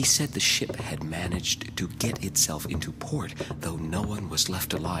 He said the ship had managed to get itself into port, though no one was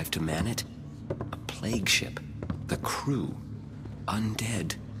left alive to man it. A plague ship. The crew.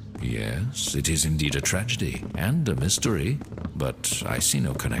 Undead. Yes, it is indeed a tragedy and a mystery, but I see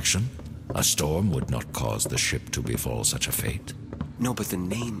no connection. A storm would not cause the ship to befall such a fate. No, but the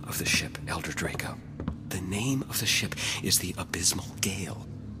name of the ship, Elder Draco. The name of the ship is the Abysmal Gale.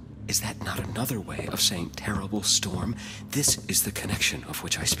 Is that not another way of saying terrible storm? This is the connection of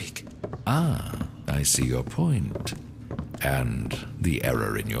which I speak. Ah, I see your point. And the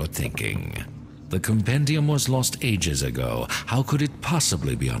error in your thinking. The compendium was lost ages ago. How could it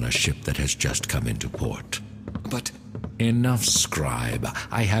possibly be on a ship that has just come into port? But... Enough, Scribe.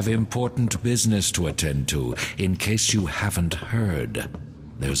 I have important business to attend to, in case you haven't heard.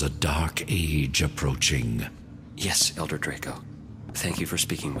 There's a dark age approaching. Yes, Elder Draco. Thank you for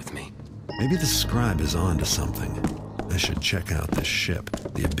speaking with me. Maybe the scribe is on to something. I should check out this ship,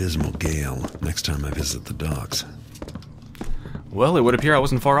 the Abysmal Gale, next time I visit the docks. Well, it would appear I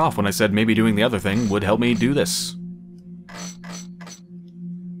wasn't far off when I said maybe doing the other thing would help me do this.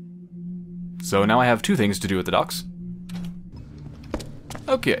 So now I have two things to do at the docks.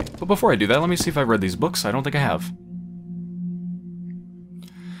 Okay, but before I do that, let me see if I've read these books. I don't think I have.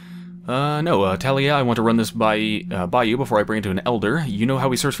 No, Talia, I want to run this by you before I bring it to an elder. You know how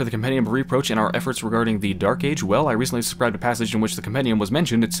we searched for the Compendium of Reproach in our efforts regarding the Dark Age? Well, I recently subscribed a passage in which the Compendium was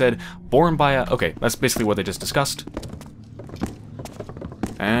mentioned. It said, born by a... Okay, that's basically what they just discussed.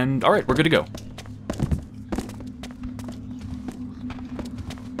 And, alright, we're good to go.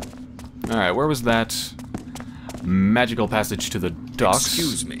 Alright, where was that magical passage to the docks?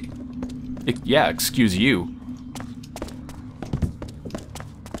 Excuse me. Yeah, excuse you.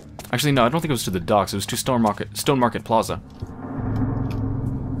 Actually, no, I don't think it was to the docks. It was to Stone Market Plaza.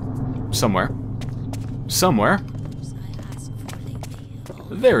 Somewhere. Somewhere.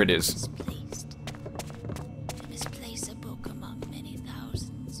 There it is.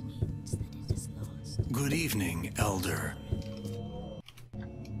 Good evening, Elder.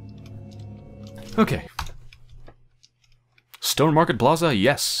 Okay. Stone Market Plaza,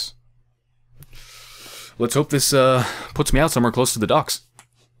 yes. Let's hope this puts me out somewhere close to the docks.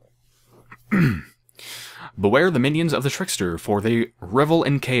 Beware the minions of the trickster, for they revel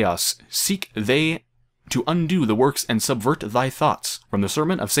in chaos. Seek they to undo the works and subvert thy thoughts. From the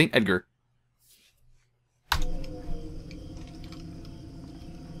Sermon of St. Edgar.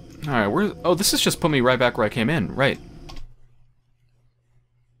 Alright, where... Oh, this has just put me right back where I came in. Right.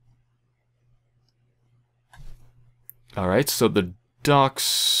 Alright, so the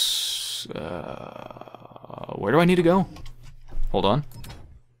docks... where do I need to go? Hold on.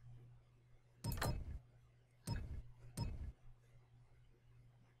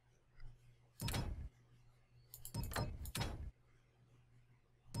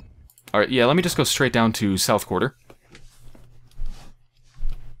 Alright, yeah, let me just go straight down to South Quarter.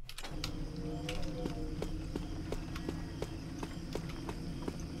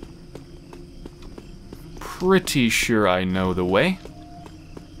 Pretty sure I know the way.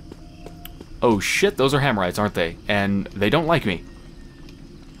 Oh shit, those are Hammerites, aren't they? And they don't like me.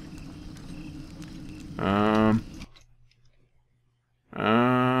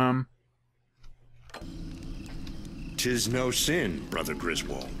 'Tis no sin, Brother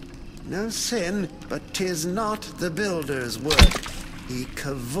Griswold. No sin, but 'tis not the builder's work. He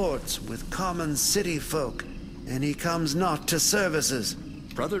cavorts with common city folk, and he comes not to services.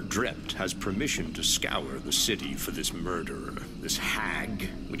 Brother Drept has permission to scour the city for this murderer, this hag,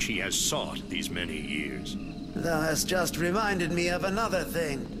 which he has sought these many years. Thou hast just reminded me of another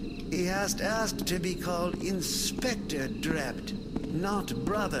thing. He hast asked to be called Inspector Drept, not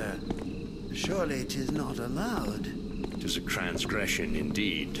brother. Surely 'tis not allowed. 'Tis a transgression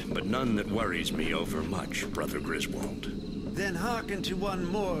indeed, but none that worries me overmuch, Brother Griswold. Then hearken to one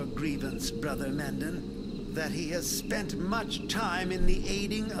more grievance, Brother Mendon. That he has spent much time in the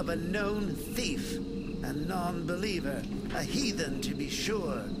aiding of a known thief, a non-believer, a heathen to be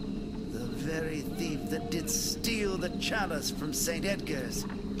sure. The very thief that did steal the chalice from St. Edgar's.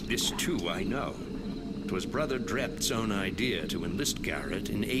 This too I know. 'Twas Brother Drept's own idea to enlist Garret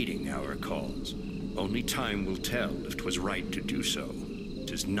in aiding our cause. Only time will tell if 'twas right to do so.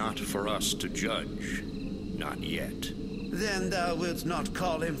 'Tis not for us to judge. Not yet. Then thou wilt not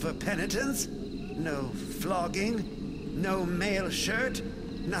call him for penitence? No flogging? No mail shirt?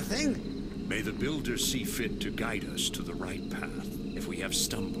 Nothing? May the Builder see fit to guide us to the right path, if we have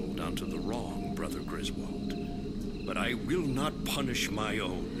stumbled onto the wrong, Brother Griswold. but I will not punish my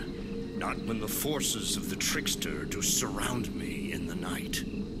own. Not when the forces of the trickster do surround me in the night.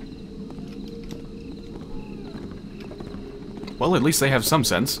 Well, at least they have some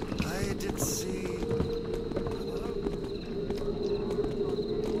sense. I did see.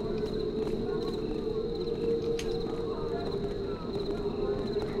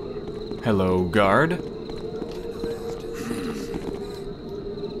 Hello, guard.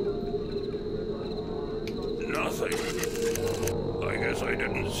 Nothing. I guess I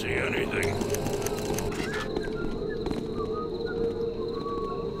didn't see anything.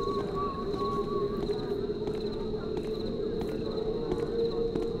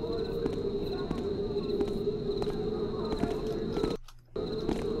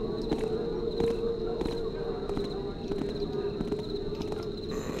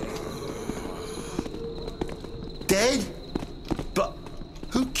 Dead? But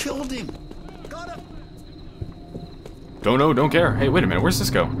who killed him? Got him. Don't know, don't care. Hey, wait a minute, where's this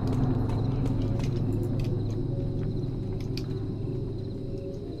go?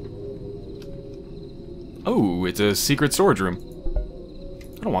 Oh, it's a secret storage room.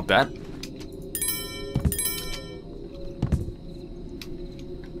 I don't want that.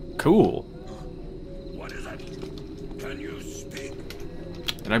 Cool. What is it? Can you speak?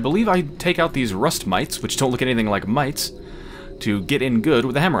 And I believe I take out these rust mites, which don't look anything like mites, to get in good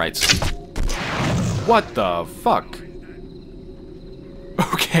with the hammerites. What the fuck?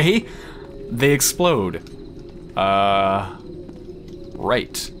 Okay. They explode. Right.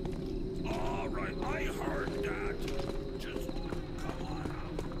 Alright, I heard that. Just come on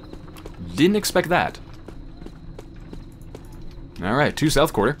out. Didn't expect that. Alright, 2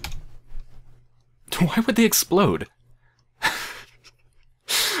 south quarter. Why would they explode?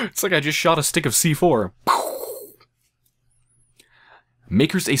 It's like I just shot a stick of C4.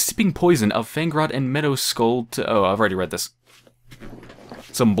 Makers a sipping poison of Fangrot and Meadow Skull to... Oh, I've already read this.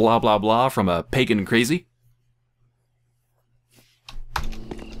 Some blah blah blah from a pagan crazy.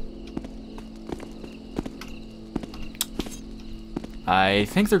 I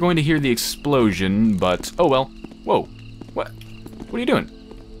think they're going to hear the explosion, but... Oh well. Whoa. What? What are you doing?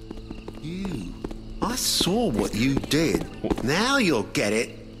 You. I saw what you did. Now you'll get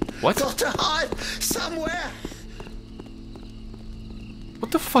it. What? Got to hide somewhere. What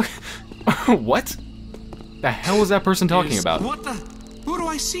the fuck? What? The hell is that person talking about? What the? Who do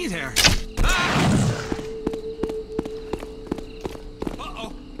I see there?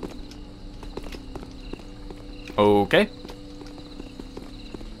 Uh-oh. Okay.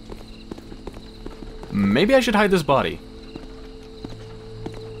 Maybe I should hide this body.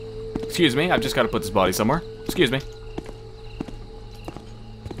 Excuse me, I've just got to put this body somewhere. Excuse me.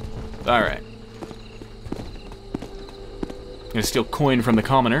 Alright. Gonna steal coin from the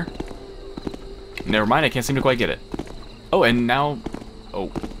commoner. Never mind, I can't seem to quite get it. Oh, and now...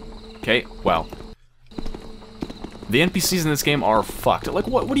 Oh. Okay, wow. The NPCs in this game are fucked. Like,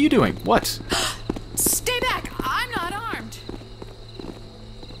 what are you doing? What? Stay back! I'm not armed!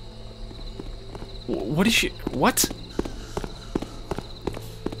 What is she... What?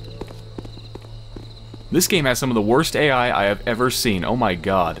 This game has some of the worst AI I have ever seen. Oh my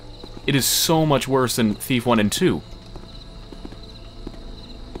god. It is so much worse than Thief 1 and 2.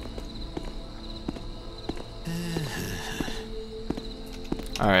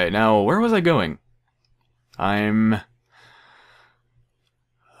 Alright, now, where was I going? I'm...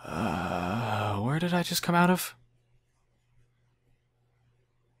 where did I just come out of?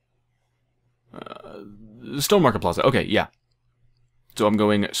 Stone Market Plaza. Okay, yeah. So I'm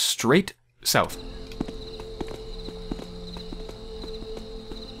going straight south.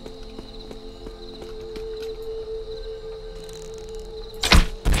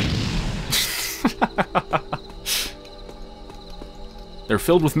 They're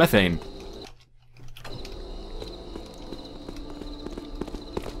filled with methane.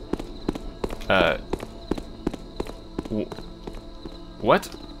 What?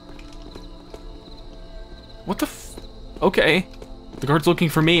 What the f... Okay. The guard's looking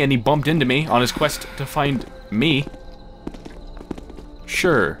for me and he bumped into me on his quest to find me.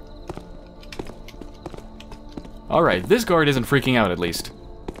 Sure. Alright, this guard isn't freaking out at least.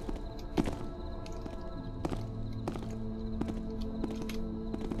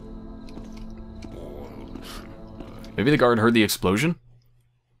 Maybe the guard heard the explosion?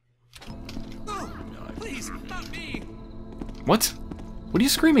 Oh, please, not me. What? What are you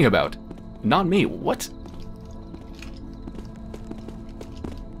screaming about? Not me. What?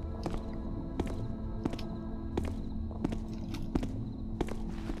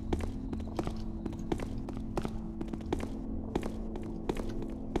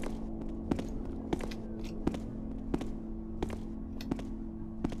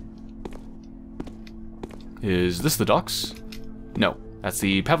 Is this the docks? No, that's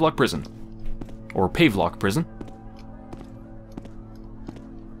the Pavlok prison. Or Pavlok prison.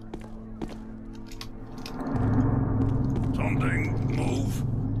 Something move.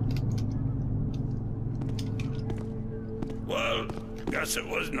 Well, guess it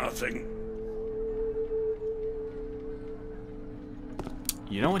was nothing.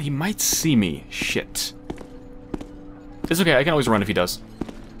 You know what? He might see me. Shit. It's okay, I can always run if he does.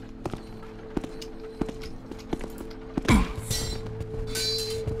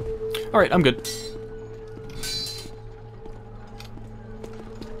 Alright, I'm good.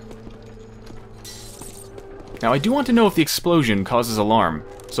 Now, I do want to know if the explosion causes alarm,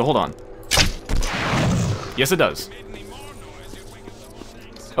 so hold on. Yes, it does.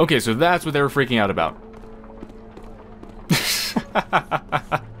 Okay, so that's what they were freaking out about.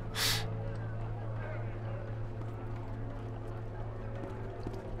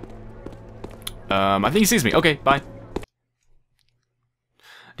 I think he sees me. Okay, bye. Do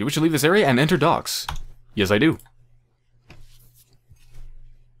you wish to leave this area and enter docks? Yes, I do.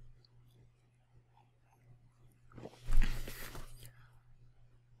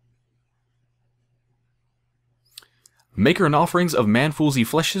 Maker and offerings of manfoolsy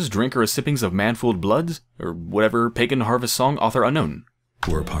fleshes, drinker a sippings of manfooled bloods, or whatever pagan harvest song, author unknown.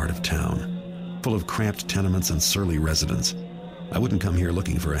 Poor part of town, full of cramped tenements and surly residents. I wouldn't come here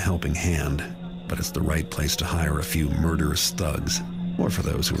looking for a helping hand, but it's the right place to hire a few murderous thugs, or for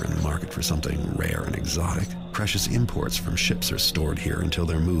those who are in the market for something rare and exotic. Precious imports from ships are stored here until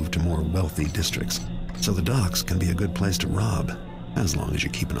they're moved to more wealthy districts, so the docks can be a good place to rob, as long as you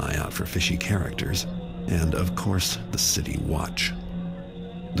keep an eye out for fishy characters. And, of course, the city watch.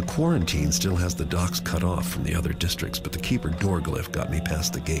 The quarantine still has the docks cut off from the other districts, but the keeper door glyph got me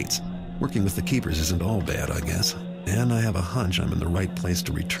past the gates. Working with the keepers isn't all bad, I guess. And I have a hunch I'm in the right place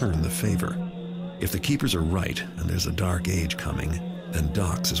to return the favor. If the keepers are right, and there's a dark age coming, then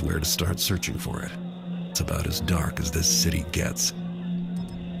docks is where to start searching for it. It's about as dark as this city gets.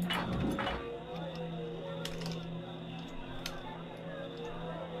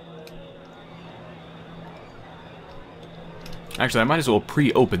 Actually, I might as well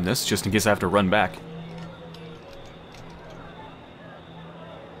pre-open this, just in case I have to run back.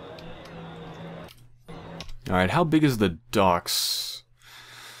 Alright, how big is the docks?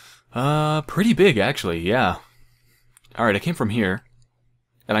 Pretty big, actually, yeah. Alright, I came from here.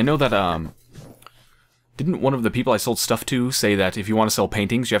 And I know that, didn't one of the people I sold stuff to say that if you want to sell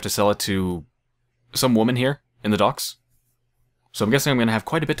paintings, you have to sell it to some woman here in the docks? So I'm guessing I'm going to have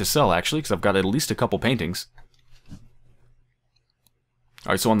quite a bit to sell, actually, because I've got at least a couple paintings.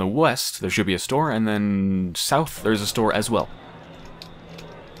 Alright, so on the west, there should be a store, and then south, there's a store as well.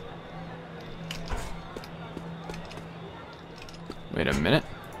 Wait a minute.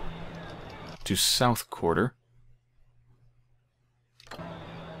 To south quarter.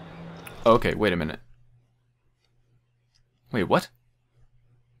 Okay, wait a minute. Wait, what?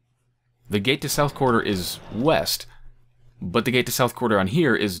 The gate to south quarter is west, but the gate to south quarter on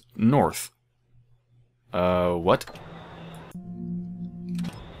here is north. What?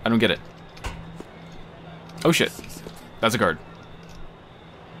 I don't get it. Oh shit. That's a guard.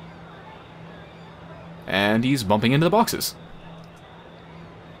 And he's bumping into the boxes.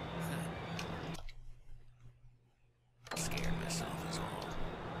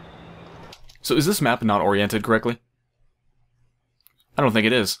 So is this map not oriented correctly? I don't think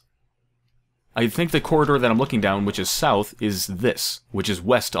it is. I think the corridor that I'm looking down, which is south, is this, which is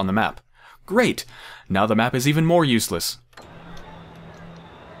west on the map. Great! Now the map is even more useless.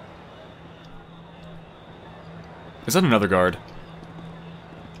 Is that another guard?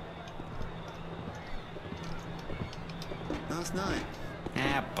 Last night.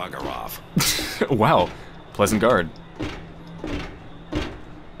 Ah, bugger off. Wow. Pleasant guard.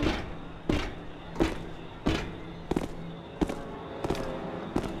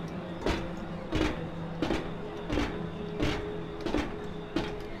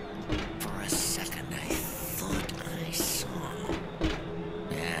 For a second, I thought I saw.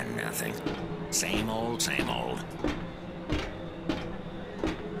 Yeah, nothing. Same old, same old.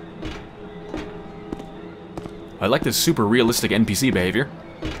 I like this super realistic NPC behavior,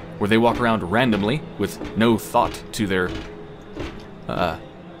 where they walk around randomly with no thought to their,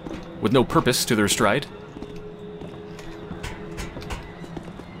 with no purpose to their stride.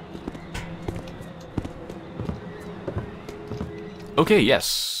 Okay, yes.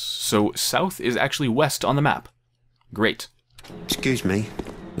 So south is actually west on the map. Great. Excuse me.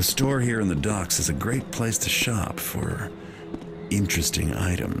 The store here in the docks is a great place to shop for interesting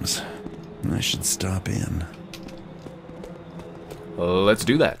items. I should stop in. Let's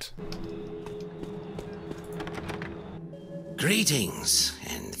do that. Greetings,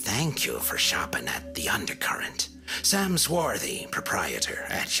 and thank you for shopping at the Undercurrent. Sam Swarthy, proprietor,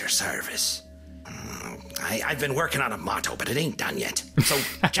 at your service. I've been working on a motto, but it ain't done yet, so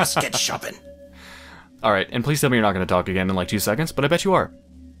just get shopping. Alright, and please tell me you're not going to talk again in like 2 seconds, but I bet you are.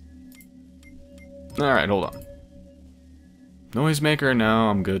 Alright, hold on. Noisemaker, no,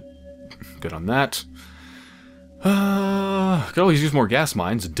 I'm good. Good on that. Could always use more gas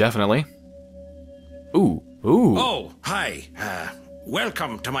mines, definitely. Ooh. Oh, hi.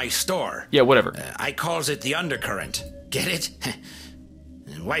 Welcome to my store. Yeah, whatever. I calls it the Undercurrent. Get it?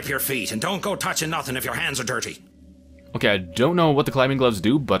 Wipe your feet, and don't go touching nothing if your hands are dirty. Okay, I don't know what the climbing gloves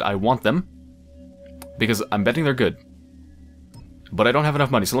do, but I want them. Because I'm betting they're good. But I don't have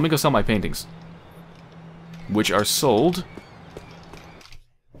enough money, so let me go sell my paintings. Which are sold.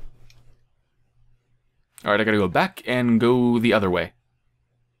 Alright, I gotta go back and go the other way.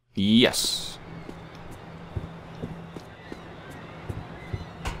 Yes.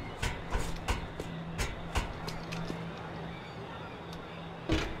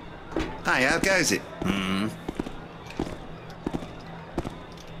 Hi, how goes it?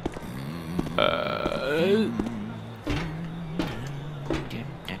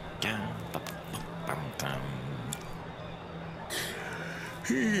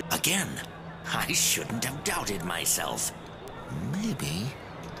 Again, I shouldn't have doubted myself. Maybe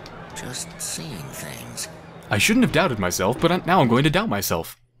just seeing things. I shouldn't have doubted myself, but now I'm going to doubt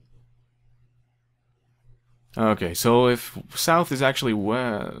myself. Okay, so if south is actually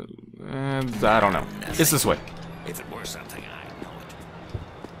west... I don't know. It's this way. If it were something, I'd know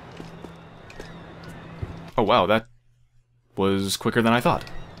it. Oh wow, that was quicker than I thought.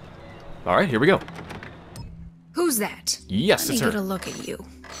 Alright, here we go. Who's that? Yes, Let it's me her. get a look at you.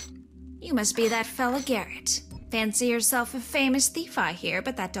 You must be that fella Garret. Fancy yourself a famous thief, I hear,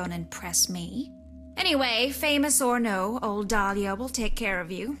 but that don't impress me. Anyway, famous or no, old Dahlia will take care of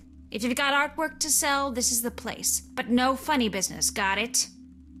you. If you've got artwork to sell, this is the place. But no funny business, got it?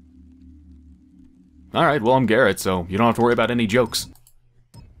 Alright, well I'm Garret, so you don't have to worry about any jokes.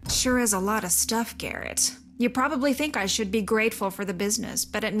 Sure is a lot of stuff, Garret. You probably think I should be grateful for the business,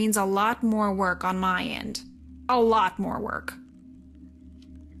 but it means a lot more work on my end. A lot more work.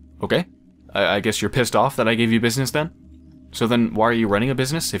 Okay. I guess you're pissed off that I gave you business then? So then why are you running a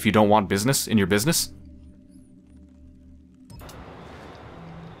business if you don't want business in your business?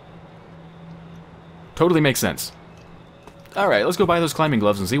 Totally makes sense. Alright, let's go buy those climbing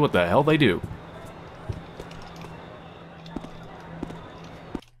gloves and see what the hell they do.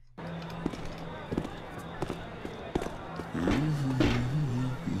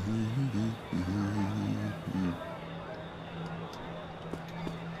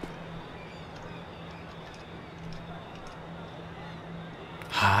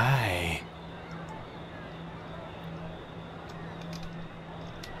 Hi.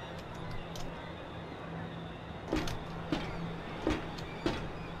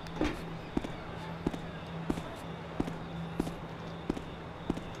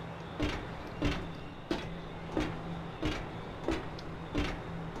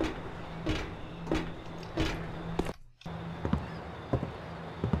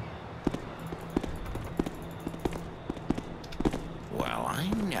 Well, I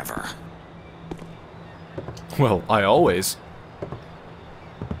never. Well, I always.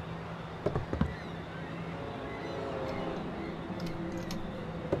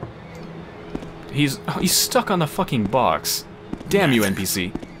 He's stuck on the fucking box. Damn you,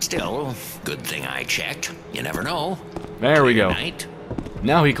 NPC. Still, good thing I checked. You never know. There we go. Night.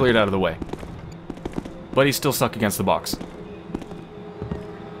 Now he cleared out of the way. But he's still stuck against the box.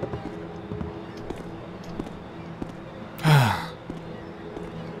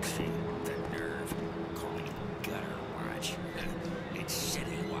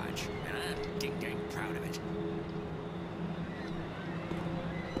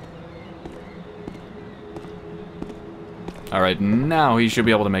 Alright, now he should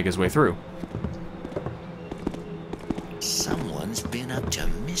be able to make his way through. Someone's been up to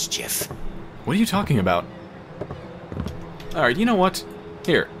mischief. What are you talking about? Alright, you know what?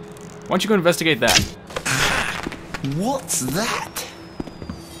 Here. Why don't you go investigate that? What's that?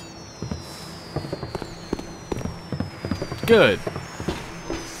 Good.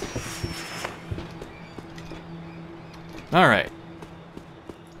 Alright.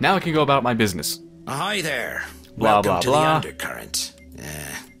 Now I can go about my business. Hi there. Blah, Welcome blah, to blah. the Undercurrent.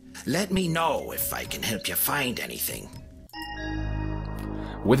 Let me know if I can help you find anything.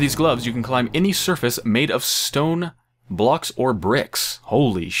 With these gloves, you can climb any surface made of stone, blocks, or bricks.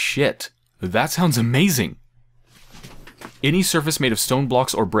 Holy shit. That sounds amazing. Any surface made of stone,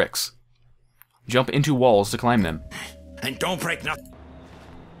 blocks, or bricks. Jump into walls to climb them. And don't break nothing.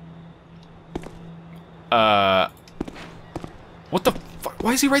 What the fuck?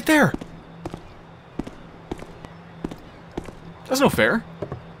 Why is he right there? That's no fair.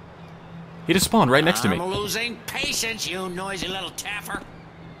 He just spawned right next to me. I'm losing patience, you noisy little taffer.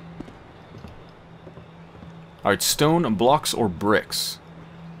 Alright, stone, blocks, or bricks?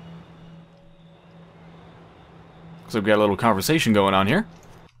 So we've got a little conversation going on here.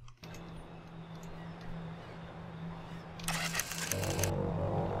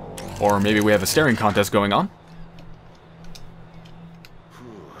 Or maybe we have a staring contest going on.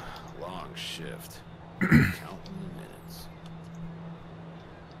 Long shift. Counting the minutes.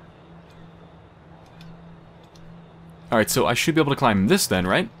 Alright, so I should be able to climb this then,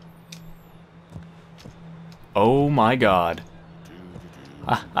 right? Oh my god.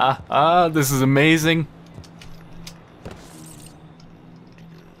 This is amazing.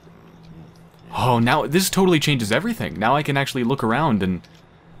 Oh, now this totally changes everything. Now I can actually look around and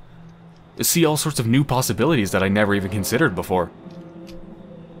see all sorts of new possibilities that I never even considered before.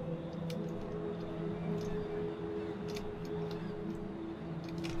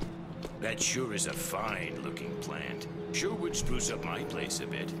 That sure is a fine-looking plant. Sure would spruce up my place a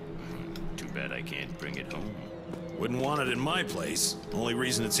bit. Too bad I can't bring it home. Wouldn't want it in my place. Only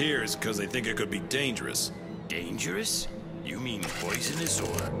reason it's here is because they think it could be dangerous. Dangerous? You mean poisonous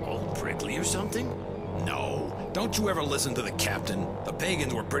or all prickly or something? No. Don't you ever listen to the captain? The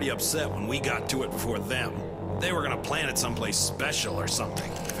pagans were pretty upset when we got to it before them. They were gonna plant it someplace special or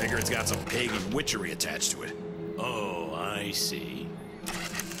something. Figure it's got some pagan witchery attached to it. Oh, I see.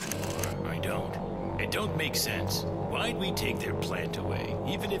 Or I don't. It don't make sense. Why'd we take their plant away,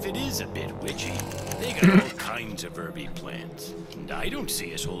 even if it is a bit witchy? They got all kinds of herby plants, and I don't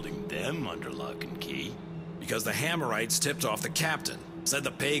see us holding them under lock and key. Because the Hammerites tipped off the captain. Said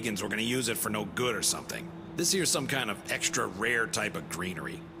the pagans were gonna use it for no good or something. This here's some kind of extra rare type of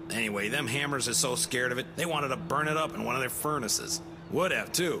greenery. Anyway, them hammers are so scared of it, they wanted to burn it up in one of their furnaces. Would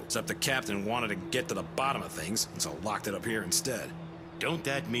have too, except the captain wanted to get to the bottom of things, and so locked it up here instead. Don't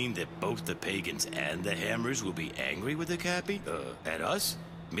that mean that both the pagans and the hammers will be angry with the Cappy? At us?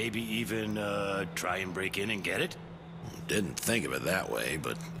 Maybe even, try and break in and get it? Didn't think of it that way,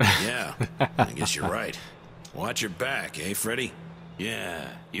 but yeah, I guess you're right. Watch your back, eh, Freddy? Yeah,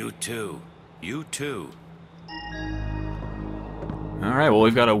 you too. You too. Alright, well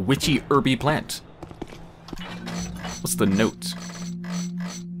we've got a witchy herby plant. What's the note?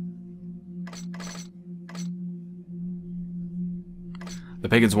 The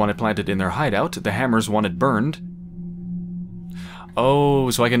pagans want it planted in their hideout, the hammers want it burned.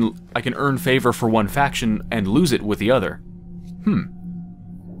 Oh, so I can earn favor for one faction and lose it with the other.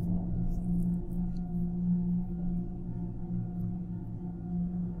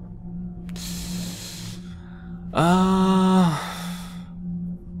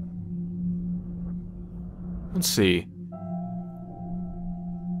 Let's see.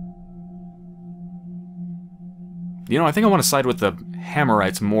 You know, I think I want to side with the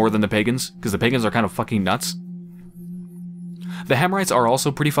Hammerites more than the pagans, because the pagans are kind of fucking nuts. The Hammerites are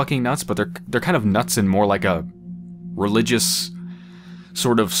also pretty fucking nuts, but they're kind of nuts in more like a religious,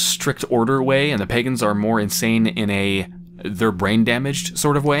 sort of strict order way, and the pagans are more insane in a they're brain damaged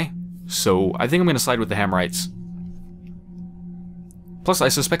sort of way. So I think I'm going to side with the Hammerites. Plus, I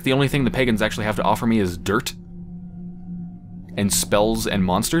suspect the only thing the pagans actually have to offer me is dirt and spells and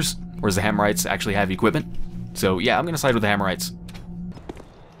monsters, whereas the Hammerites actually have equipment. So yeah, I'm going to side with the Hammerites.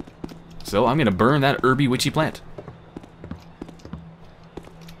 So I'm going to burn that herby witchy plant.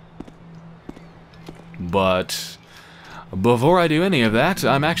 But before I do any of that,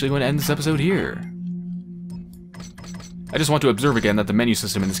 I'm actually going to end this episode here. I just want to observe again that the menu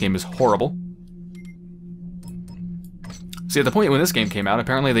system in this game is horrible. See, at the point when this game came out,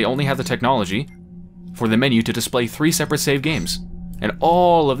 apparently they only had the technology for the menu to display 3 separate save games. And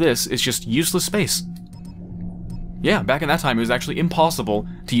all of this is just useless space. Yeah, back in that time it was actually impossible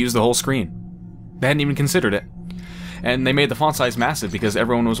to use the whole screen. They hadn't even considered it. And they made the font size massive because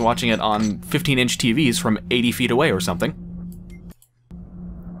everyone was watching it on 15-inch TVs from 80 feet away or something.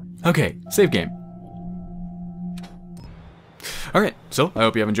 Okay, save game. Alright, so I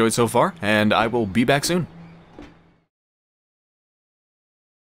hope you have enjoyed so far, and I will be back soon.